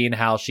like the scene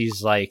how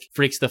she's like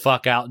freaks the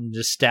fuck out and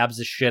just stabs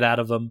the shit out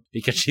of him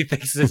because she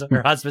thinks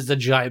her husband's a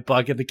giant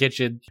bug in the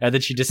kitchen, and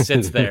then she just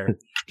sits there,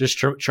 just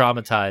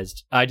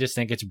traumatized. I just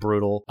think it's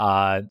brutal.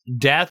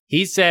 Death.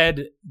 He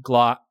said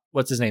Glock.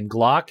 What's his name?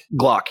 Glock?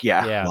 Glock,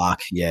 yeah. Glock,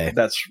 yeah.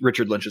 That's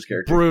Richard Lynch's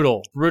character.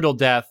 Brutal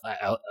death.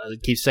 I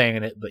keep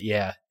saying it, but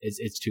yeah,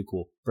 it's too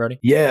cool. Brody?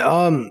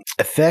 Yeah,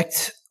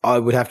 effect, I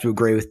would have to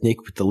agree with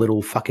Nick with the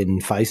little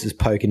fucking faces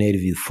poking out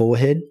of your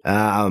forehead.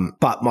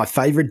 But my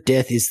favorite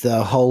death is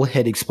the whole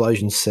head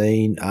explosion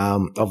scene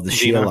of the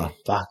Sheila.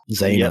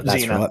 Xena, Yep,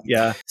 that's Xena, right.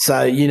 yeah.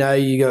 So, you know,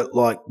 you got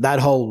like that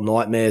whole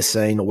nightmare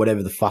scene or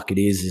whatever the fuck it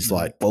is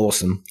like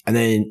awesome. And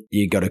then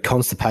you got a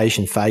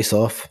constipation face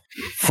off,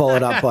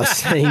 followed up by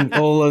seeing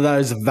all of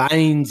those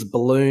veins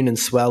balloon and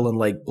swell and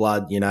leak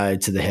blood, you know,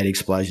 to the head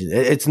explosion.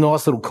 It's a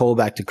nice little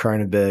callback to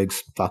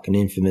Cronenberg's fucking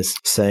infamous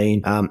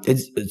scene.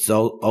 It's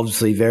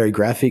obviously very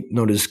graphic,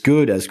 not as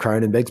good as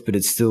Cronenberg's, but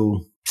it's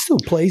still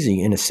pleasing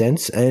in a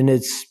sense, and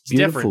it's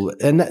beautiful.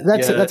 Different. And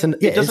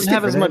it doesn't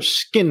have as much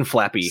skin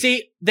flappy.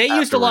 See, they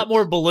used a lot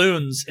more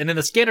balloons, and in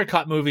the Scanner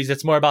Cut movies,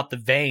 it's more about the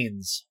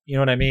veins. You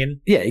know what I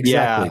mean? Yeah,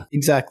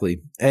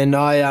 exactly. And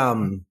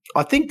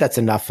I think that's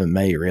enough for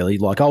me, really.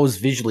 Like, I was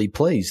visually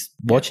pleased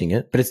watching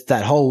it, but it's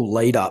that whole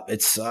lead up.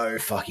 It's so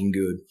fucking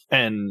good.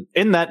 And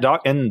in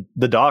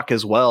the doc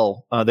as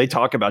well, they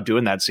talk about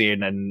doing that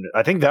scene. And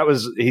I think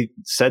he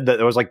said that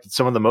it was like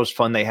some of the most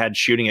fun they had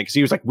shooting it. Cause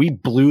he was like, we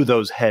blew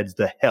those heads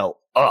the hell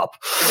up.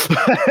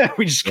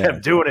 We just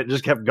kept doing it.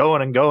 Just kept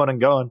going and going and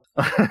going.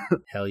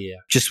 Hell yeah.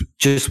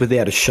 Just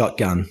without a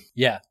shotgun.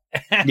 Yeah.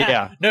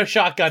 Yeah. No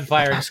shotgun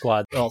firing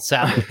squad. Well,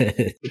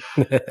 sadly.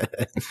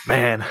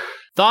 Man.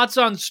 Thoughts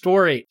on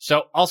story.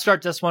 So I'll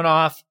start this one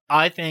off.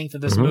 I think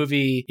that this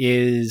movie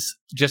is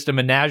just a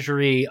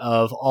menagerie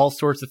of all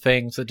sorts of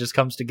things that just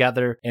comes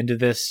together into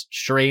this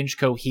strange,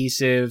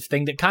 cohesive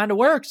thing that kind of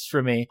works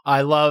for me.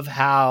 I love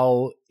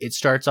how it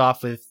starts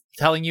off with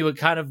telling you a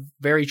kind of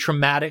very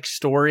traumatic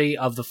story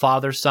of the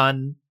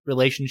father-son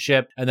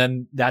relationship, and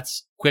then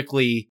that's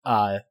quickly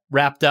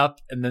wrapped up,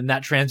 and then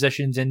that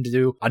transitions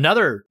into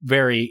another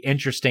very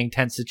interesting,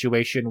 tense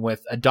situation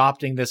with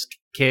adopting this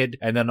kid,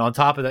 and then on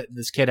top of that,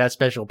 this kid has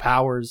special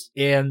powers.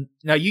 And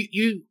now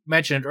you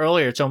mentioned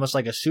earlier, it's almost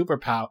like a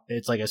superpower.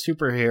 It's like a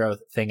superhero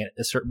thing at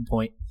a certain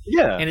point.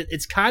 Yeah, and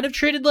it's kind of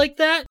treated like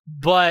that,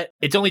 but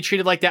it's only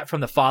treated like that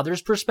from the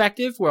father's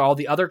perspective, where all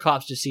the other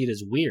cops just see it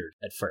as weird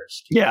at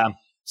first. Yeah.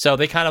 So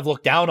they kind of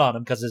look down on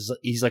him because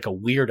he's like a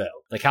weirdo.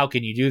 Like, how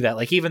can you do that?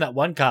 Like, even that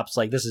one cop's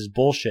like, this is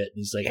bullshit. And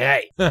he's like,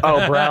 hey.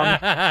 Oh, Brown.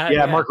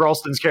 Yeah, Mark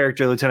Ralston's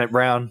character, Lieutenant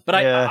Brown. But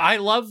I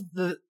love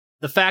the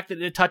fact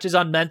that it touches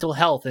on mental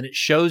health, and it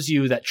shows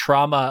you that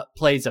trauma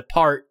plays a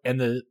part in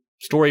the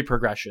story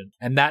progression.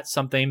 And that's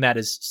something that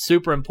is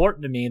super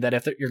important to me, that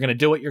if you're going to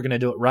do it, you're going to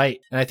do it right.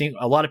 And I think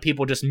a lot of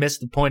people just miss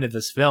the point of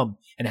this film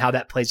and how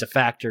that plays a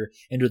factor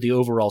into the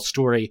overall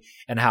story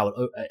and how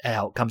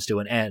it comes to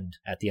an end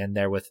at the end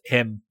there with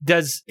him.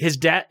 Does his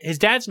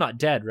dad's not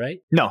dead, right?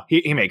 No,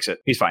 he makes it.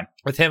 He's fine.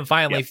 With him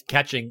finally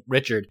catching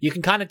Richard. You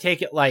can kind of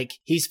take it like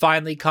he's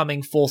finally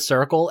coming full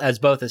circle as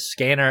both a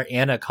scanner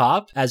and a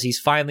cop, as he's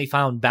finally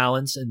found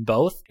balance in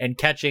both and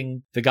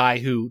catching the guy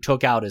who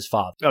took out his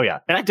father. Oh, yeah.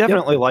 And I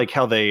definitely like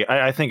how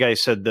I think I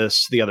said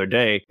this the other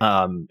day,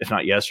 if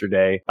not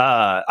yesterday.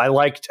 I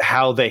liked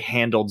how they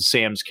handled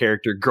Sam's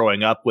character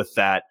growing up with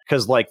that,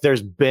 because like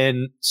there's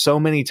been so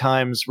many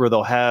times where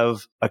they'll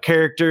have a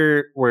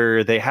character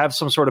where they have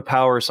some sort of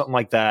power or something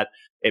like that.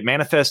 It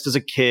manifests as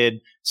a kid,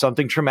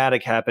 something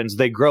traumatic happens,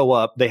 they grow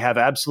up, they have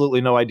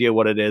absolutely no idea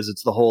what it is.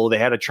 It's the whole, they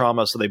had a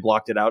trauma, so they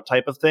blocked it out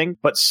type of thing.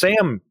 But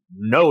Sam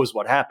knows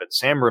what happened.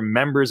 Sam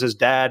remembers his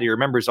dad. He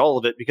remembers all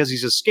of it because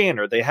he's a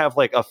scanner. They have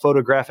like a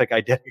photographic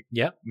identity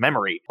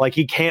memory. Like,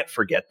 he can't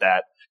forget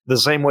that. The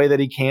same way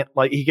that he can't,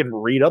 like, he can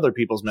read other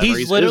people's memories.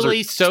 He's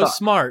literally so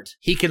smart.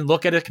 He can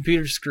look at a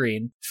computer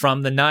screen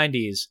from the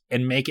 90s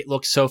and make it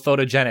look so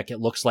photogenic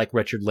it looks like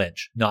Richard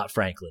Lynch, not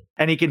Franklin.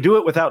 And he can do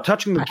it without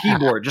touching the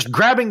keyboard, just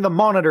grabbing the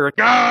monitor.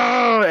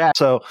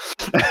 So,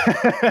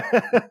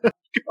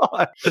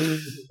 God.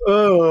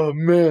 Oh,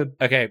 man.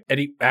 Okay,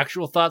 any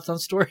actual thoughts on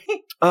story?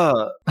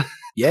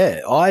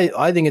 Yeah,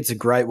 I think it's a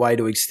great way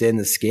to extend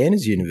the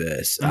Scanners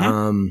universe.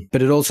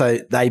 But it also,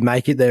 they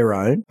make it their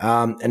own.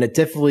 And it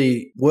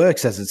definitely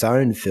works as its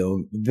own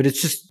film. But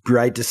it's just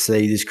great to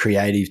see this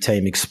creative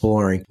team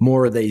exploring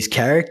more of these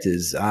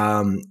characters,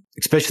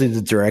 especially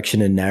the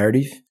direction and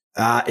narrative.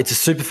 It's a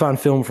super fun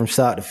film from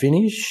start to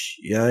finish.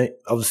 You know,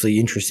 obviously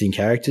interesting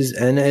characters,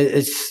 and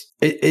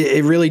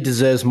it really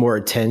deserves more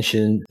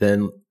attention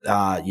than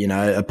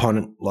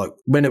upon like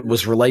when it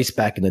was released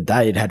back in the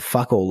day, it had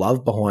fuck all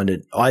love behind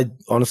it. I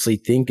honestly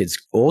think it's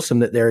awesome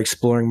that they're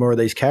exploring more of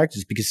these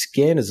characters because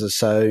scanners are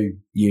so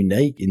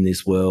unique in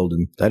this world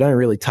and they don't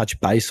really touch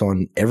base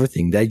on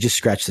everything. They just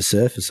scratch the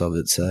surface of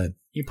it. So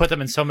you put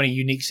them in so many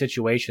unique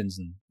situations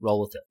and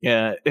roll with it.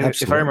 Yeah,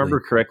 if I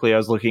remember correctly, I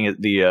was looking at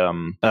the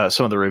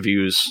some of the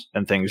reviews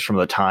and things from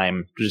the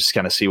time to just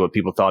kind of see what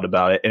people thought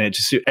about it, and it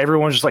just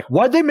everyone was just like,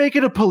 "Why'd they make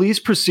it a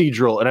police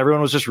procedural?" And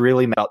everyone was just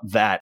really about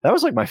that. That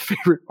was like my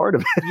favorite part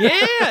of it.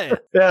 Yeah,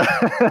 yeah.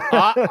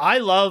 I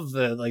love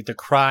the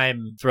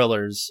crime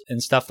thrillers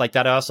and stuff like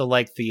that. I also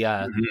like the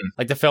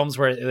like the films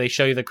where they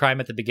show you the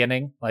crime at the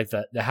beginning, like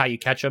the How You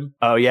Catch 'Em.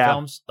 Oh yeah,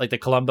 films like the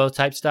Columbo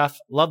type stuff.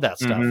 Love that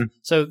stuff.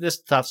 So this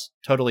stuff's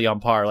totally on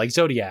par, like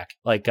Zodiac,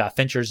 like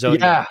Fincher's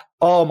Zodiac. Yeah.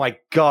 Oh my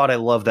god, I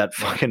love that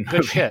fucking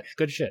movie.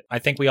 Good shit. I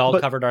think we all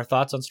covered our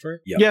thoughts on Story.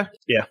 Yep.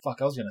 Yeah.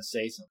 Fuck, I was gonna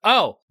say something.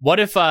 Oh, what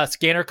if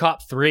Scanner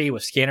Cop 3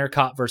 was Scanner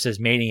Cop versus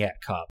Maniac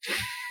Cop?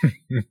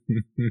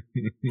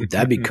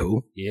 That'd be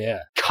cool.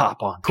 Yeah.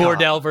 Cop on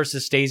Cordell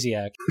versus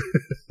Stasiak.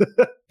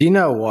 You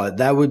know what?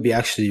 That would be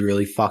actually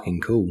really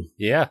fucking cool.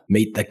 Yeah.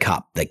 Meet the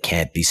cop that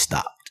can't be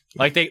stopped.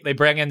 Like they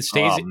bring in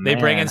they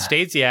bring in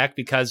Stasiak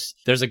because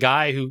there's a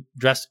guy who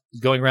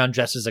going around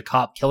dressed as a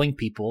cop killing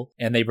people,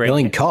 and they bring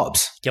killing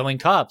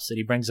cops, and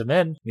he brings him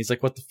in. And he's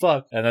like, "What the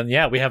fuck?" And then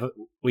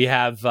we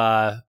have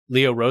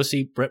Leo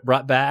Rossi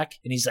brought back,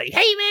 and he's like,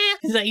 "Hey man,"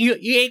 he's like, "You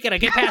ain't gonna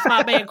get past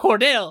my man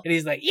Cordell," and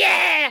he's like,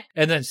 "Yeah."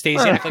 And then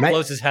Stasiak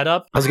blows his head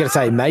up. I was gonna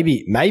say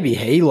maybe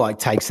he like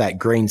takes that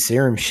green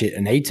serum shit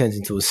and he turns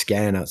into a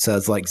scanner. So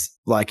it's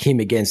like him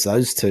against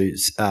those two.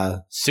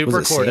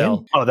 Super Cordell.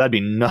 Sam? Oh, that'd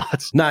be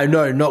nuts. No,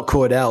 not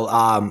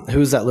Cordell. Who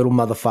was that little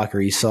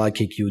motherfucker? His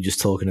sidekick you were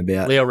just talking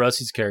about. Leo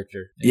Rossi's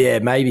character. Yeah,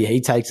 maybe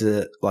he takes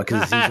it like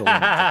because he's all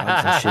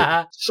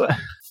and shit.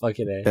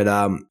 Fucking A.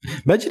 But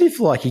imagine if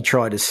like he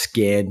tried to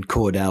scan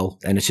Cordell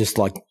and it's just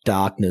like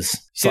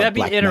darkness. See, that'd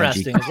be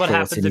interesting. Is what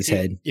happens in his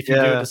head if you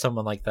do it to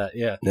someone like that?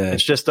 Yeah.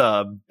 It's just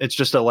a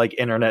like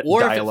internet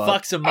or dialogue. If it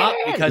fucks him up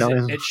because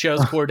it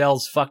shows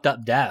Cordell's fucked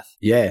up death.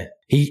 Yeah,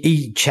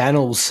 he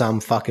channels some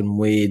fucking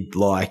weird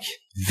like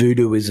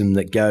voodooism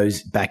that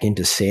goes back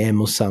into Sam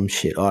or some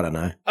shit. I don't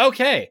know.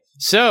 Okay,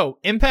 so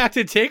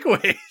impacted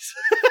takeaways.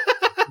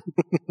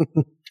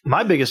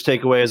 My biggest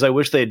takeaway is I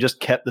wish they had just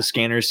kept the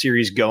Scanner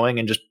series going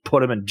and just put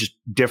them in just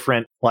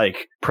different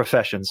like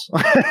professions.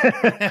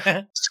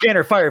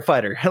 Scanner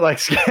firefighter, like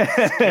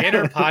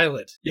Scanner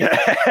pilot.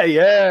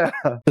 Yeah.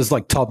 It's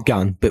like Top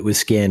Gun, but with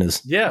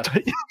scanners. Yeah.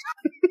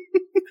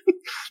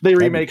 They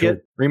remake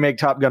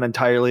Top Gun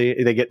entirely.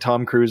 They get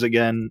Tom Cruise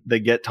again. They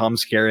get Tom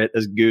Skerritt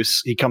as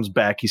Goose. He comes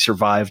back. He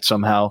survived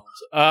somehow.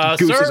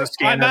 Goose is a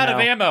scanner I'm out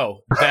of ammo.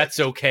 That's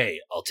okay.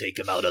 I'll take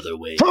him out other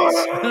ways.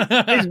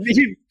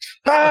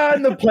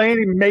 And the plane,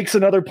 he makes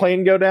another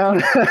plane go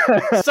down.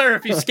 Sir,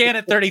 if you scan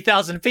at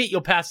 30,000 feet,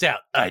 you'll pass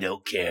out. I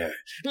don't care.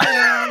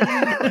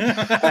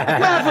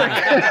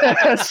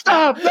 Maverick!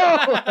 Stop! No!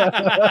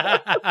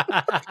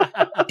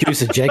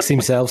 Goose ejects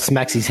himself,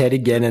 smacks his head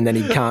again, and then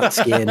he can't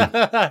scan.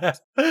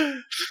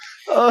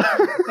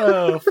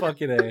 Oh,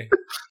 fucking A.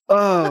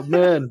 Oh,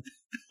 man.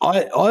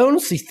 I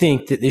honestly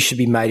think that this should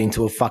be made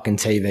into a fucking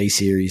TV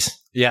series.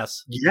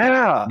 Yes.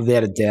 Yeah.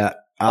 Without a doubt.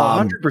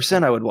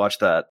 100% I would watch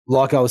that.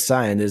 Like I was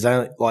saying,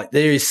 there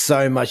is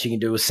so much you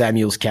can do with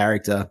Samuel's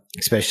character,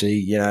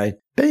 especially,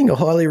 being a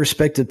highly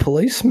respected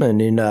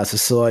policeman in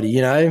society,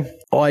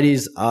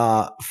 Ideas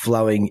are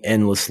flowing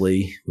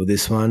endlessly with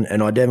this one,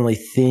 and I definitely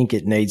think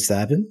it needs to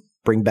happen.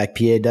 Bring back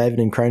Pierre David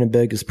and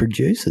Cronenberg as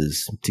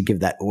producers to give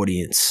that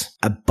audience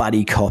a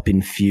buddy cop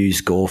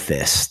infused gore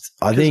fest.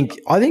 I think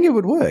it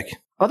would work.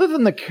 Other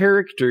than the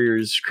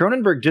characters,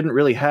 Cronenberg didn't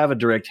really have a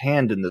direct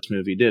hand in this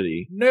movie, did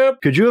he? Nope.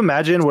 Could you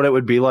imagine what it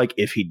would be like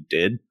if he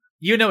did?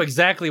 You know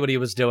exactly what he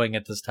was doing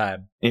at this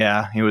time.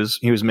 Yeah, he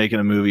was making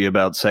a movie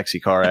about sexy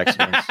car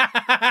accidents.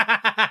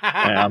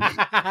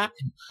 Yeah.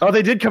 Oh,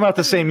 they did come out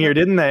the same year,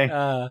 didn't they?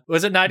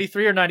 Was it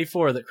 93 or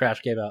 94 that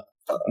Crash came out?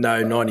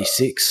 No,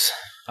 96.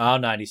 Oh,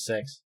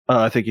 96.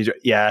 I think he's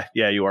yeah,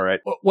 you are right.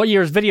 What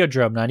year is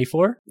Videodrome?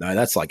 94? No,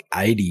 that's like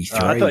 83.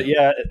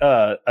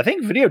 I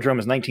think Videodrome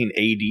is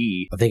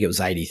 1980. I think it was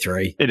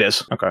 83. It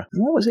is. Okay.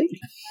 What was 80?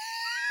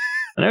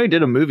 I know he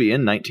did a movie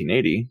in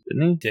 1980,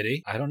 didn't he? Did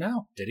he? I don't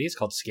know. Did he? It's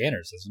called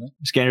Scanners, isn't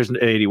it? Scanners in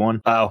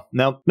 81. Oh,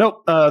 nope.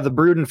 The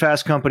Brood and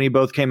Fast Company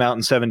both came out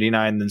in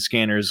 79, then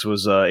Scanners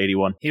was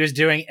 81. He was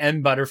doing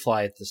M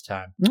Butterfly at this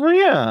time. Oh,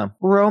 yeah.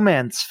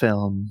 Romance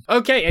film.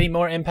 Okay, any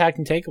more impact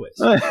and takeaways?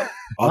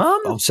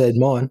 I've said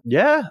mine.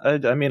 Yeah,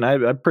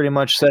 I pretty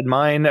much said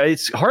mine.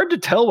 It's hard to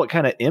tell what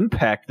kind of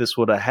impact this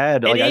would have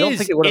had. I don't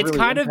think it would have It's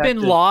really kind impacted.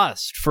 of been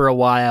lost for a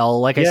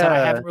while. Like I said,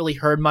 I haven't really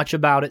heard much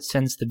about it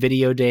since the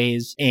video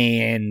days,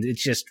 and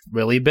it's just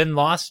really been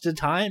lost to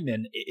time,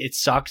 and it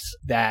sucks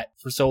that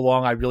for so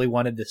long I really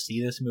wanted to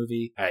see this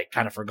movie. I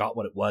kind of forgot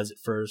what it was at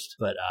first,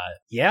 but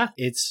yeah,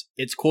 it's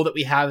cool that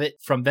we have it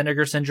from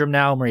Vinegar Syndrome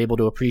now, and we're able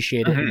to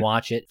appreciate it and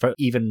watch it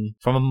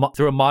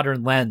through a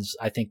modern lens.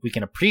 I think we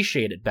can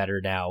appreciate it better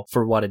now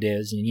for what it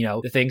is. And,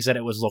 the things that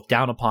it was looked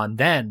down upon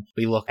then,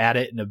 we look at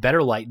it in a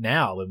better light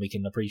now and we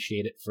can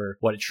appreciate it for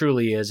what it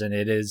truly is. And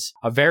it is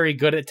a very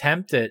good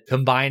attempt at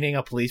combining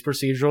a police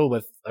procedural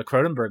with a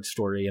Cronenberg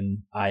story. And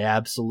I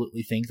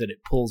absolutely think that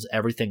it pulls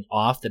everything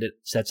off that it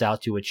sets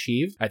out to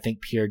achieve. I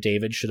think Pierre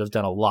David should have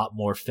done a lot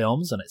more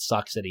films, and it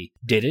sucks that he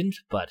didn't,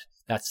 but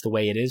that's the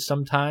way it is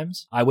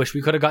sometimes. I wish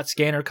we could have got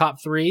Scanner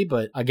Cop 3,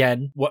 but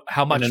again,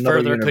 how much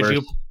further could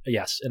you...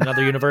 Yes, in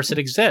another universe it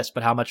exists,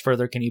 but how much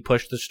further can you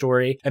push the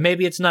story? And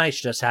maybe it's nice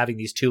just having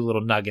these two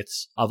little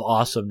nuggets of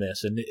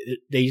awesomeness, and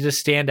they just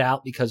stand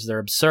out because they're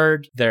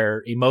absurd,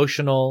 they're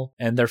emotional,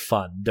 and they're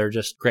fun. They're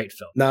just great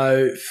films.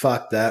 No,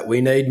 fuck that. We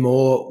need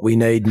more. We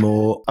need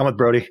more. I'm with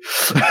Brody.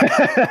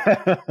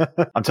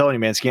 I'm telling you,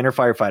 man, Scanner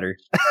Firefighter.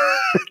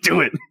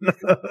 Do it.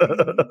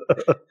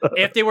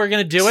 If they were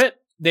going to do it,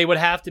 they would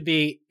have to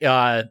be...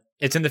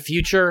 it's in the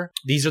future.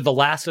 These are the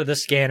last of the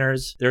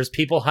scanners. There's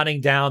people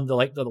hunting down the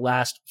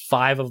last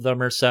 5 of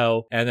them or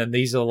so, and then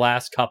these are the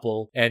last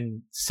couple.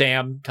 And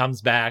Sam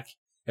comes back,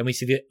 and we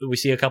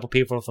see a couple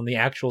people from the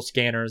actual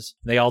scanners.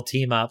 They all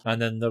team up,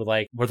 and then they're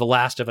like, "We're the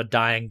last of a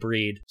dying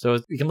breed." So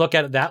you can look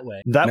at it that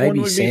way. That one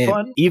would be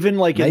fun, even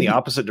in the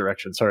opposite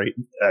direction. Sorry.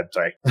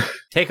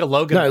 Take a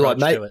Logan approach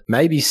to it.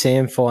 Maybe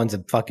Sam finds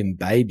a fucking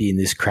baby in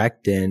this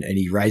crack den and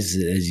he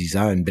raises it as his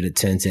own, but it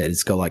turns out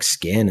it's got like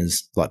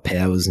scanners, like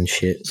powers and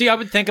shit. See, I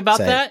would think about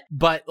that,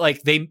 but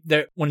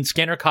when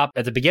Scanner Cop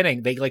at the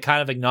beginning, they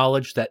kind of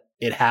acknowledged that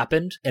it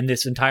happened and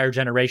this entire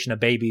generation of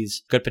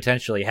babies could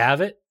potentially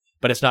have it.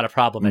 But it's not a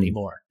problem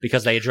anymore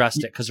because they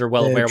addressed it because they're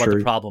well aware what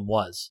the problem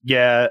was.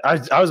 Yeah,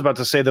 I was about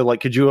to say that,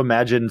 could you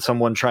imagine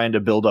someone trying to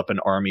build up an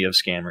army of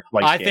scanners?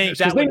 I think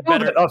that would be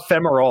better.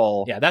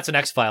 Ephemeral. Yeah, that's an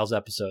X-Files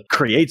episode.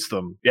 Creates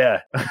them.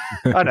 Yeah.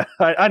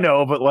 I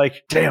know, but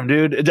damn,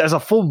 dude, as a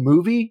full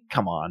movie?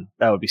 Come on.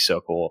 That would be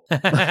so cool.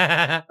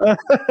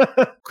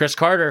 Chris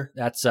Carter,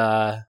 that's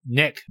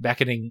Nick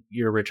beckoning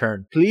your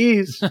return.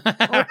 Please.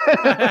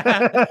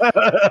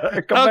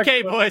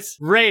 Okay, boys.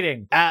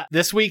 Rating.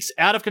 This week's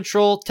Out of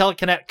Control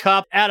Telekinetic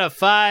Cup out of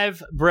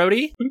 5.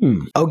 Brody?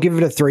 I'll give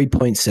it a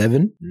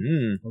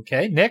 3.7.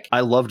 Okay, Nick? I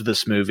loved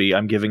this movie.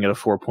 I'm giving it a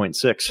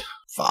 4.6.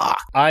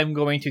 Fuck. I'm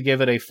going to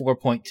give it a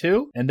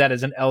 4.2, and that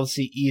is an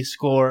LCE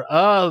score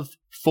of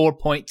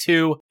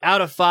 4.2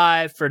 out of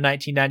 5 for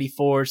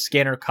 1994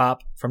 Scanner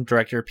Cop from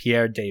director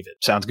Pierre David.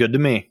 Sounds good to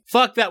me.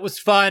 Fuck, that was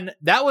fun.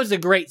 That was a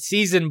great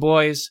season,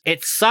 boys.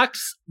 It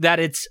sucks that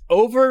it's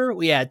over.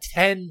 We had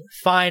 10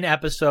 fine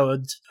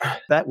episodes.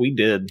 That we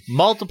did.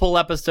 Multiple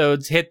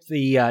episodes hit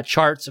the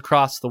charts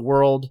across the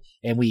world,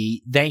 and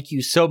we thank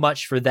you so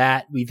much for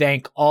that. We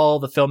thank all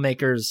the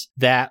filmmakers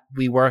that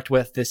we worked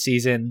with this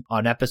season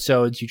on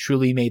episodes. You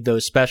truly made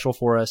those special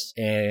for us,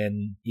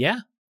 and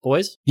yeah.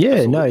 Boys? Yeah,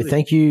 Absolutely. No,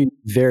 thank you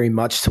very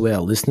much to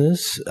our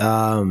listeners.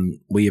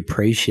 We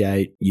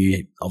appreciate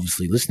you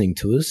obviously listening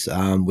to us.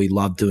 We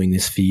love doing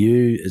this for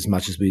you as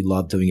much as we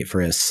love doing it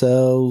for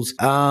ourselves.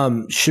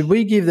 Should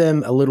we give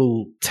them a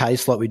little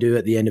taste like we do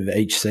at the end of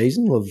each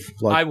season of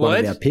I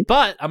would,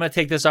 but I'm going to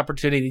take this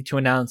opportunity to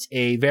announce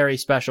a very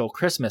special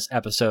Christmas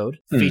episode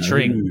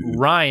featuring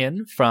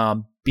Ryan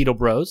from Beetle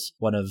Bros,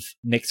 one of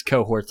Nick's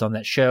cohorts on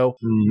that show.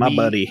 My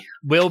buddy.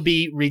 Will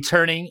be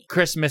returning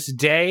Christmas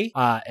Day.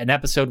 An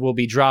episode will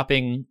be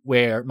dropping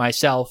where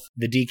myself,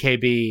 the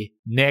DKB,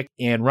 Nick,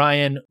 and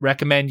Ryan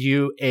recommend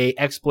you a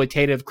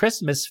exploitative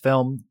Christmas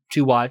film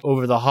to watch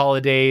over the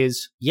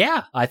holidays.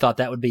 Yeah, I thought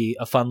that would be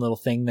a fun little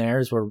thing there,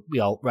 is where we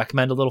all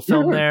recommend a little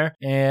film there.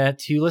 And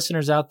to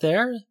listeners out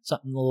there,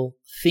 something a little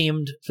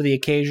themed for the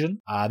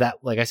occasion. That,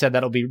 like I said,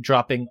 that'll be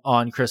dropping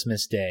on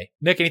Christmas Day.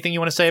 Nick, anything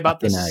you want to say about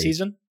this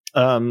season?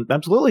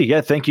 Absolutely.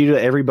 Yeah. Thank you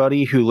to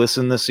everybody who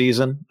listened this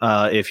season.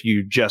 If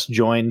you just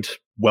joined,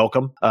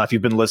 welcome. If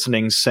you've been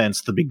listening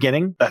since the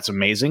beginning, that's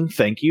amazing.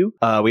 Thank you.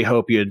 We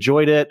hope you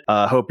enjoyed it.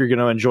 Hope you're going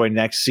to enjoy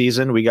next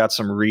season. We got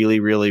some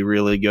really, really,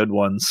 really good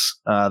ones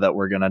that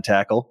we're going to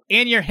tackle.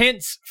 And your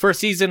hints for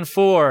season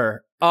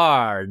 4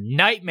 are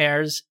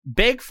nightmares,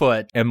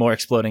 Bigfoot, and more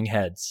exploding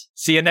heads.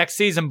 See you next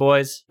season,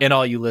 boys, and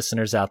all you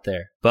listeners out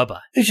there.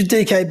 Bye-bye. It's your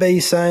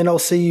DKB saying, I'll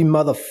see you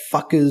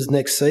motherfuckers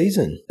next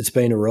season. It's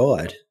been a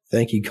ride.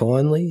 Thank you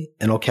kindly,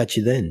 and I'll catch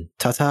you then.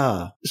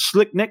 Ta-ta.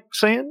 Slick Nick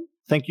saying,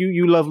 thank you,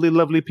 you lovely,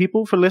 lovely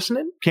people, for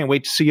listening. Can't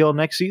wait to see y'all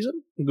next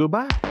season.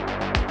 Goodbye.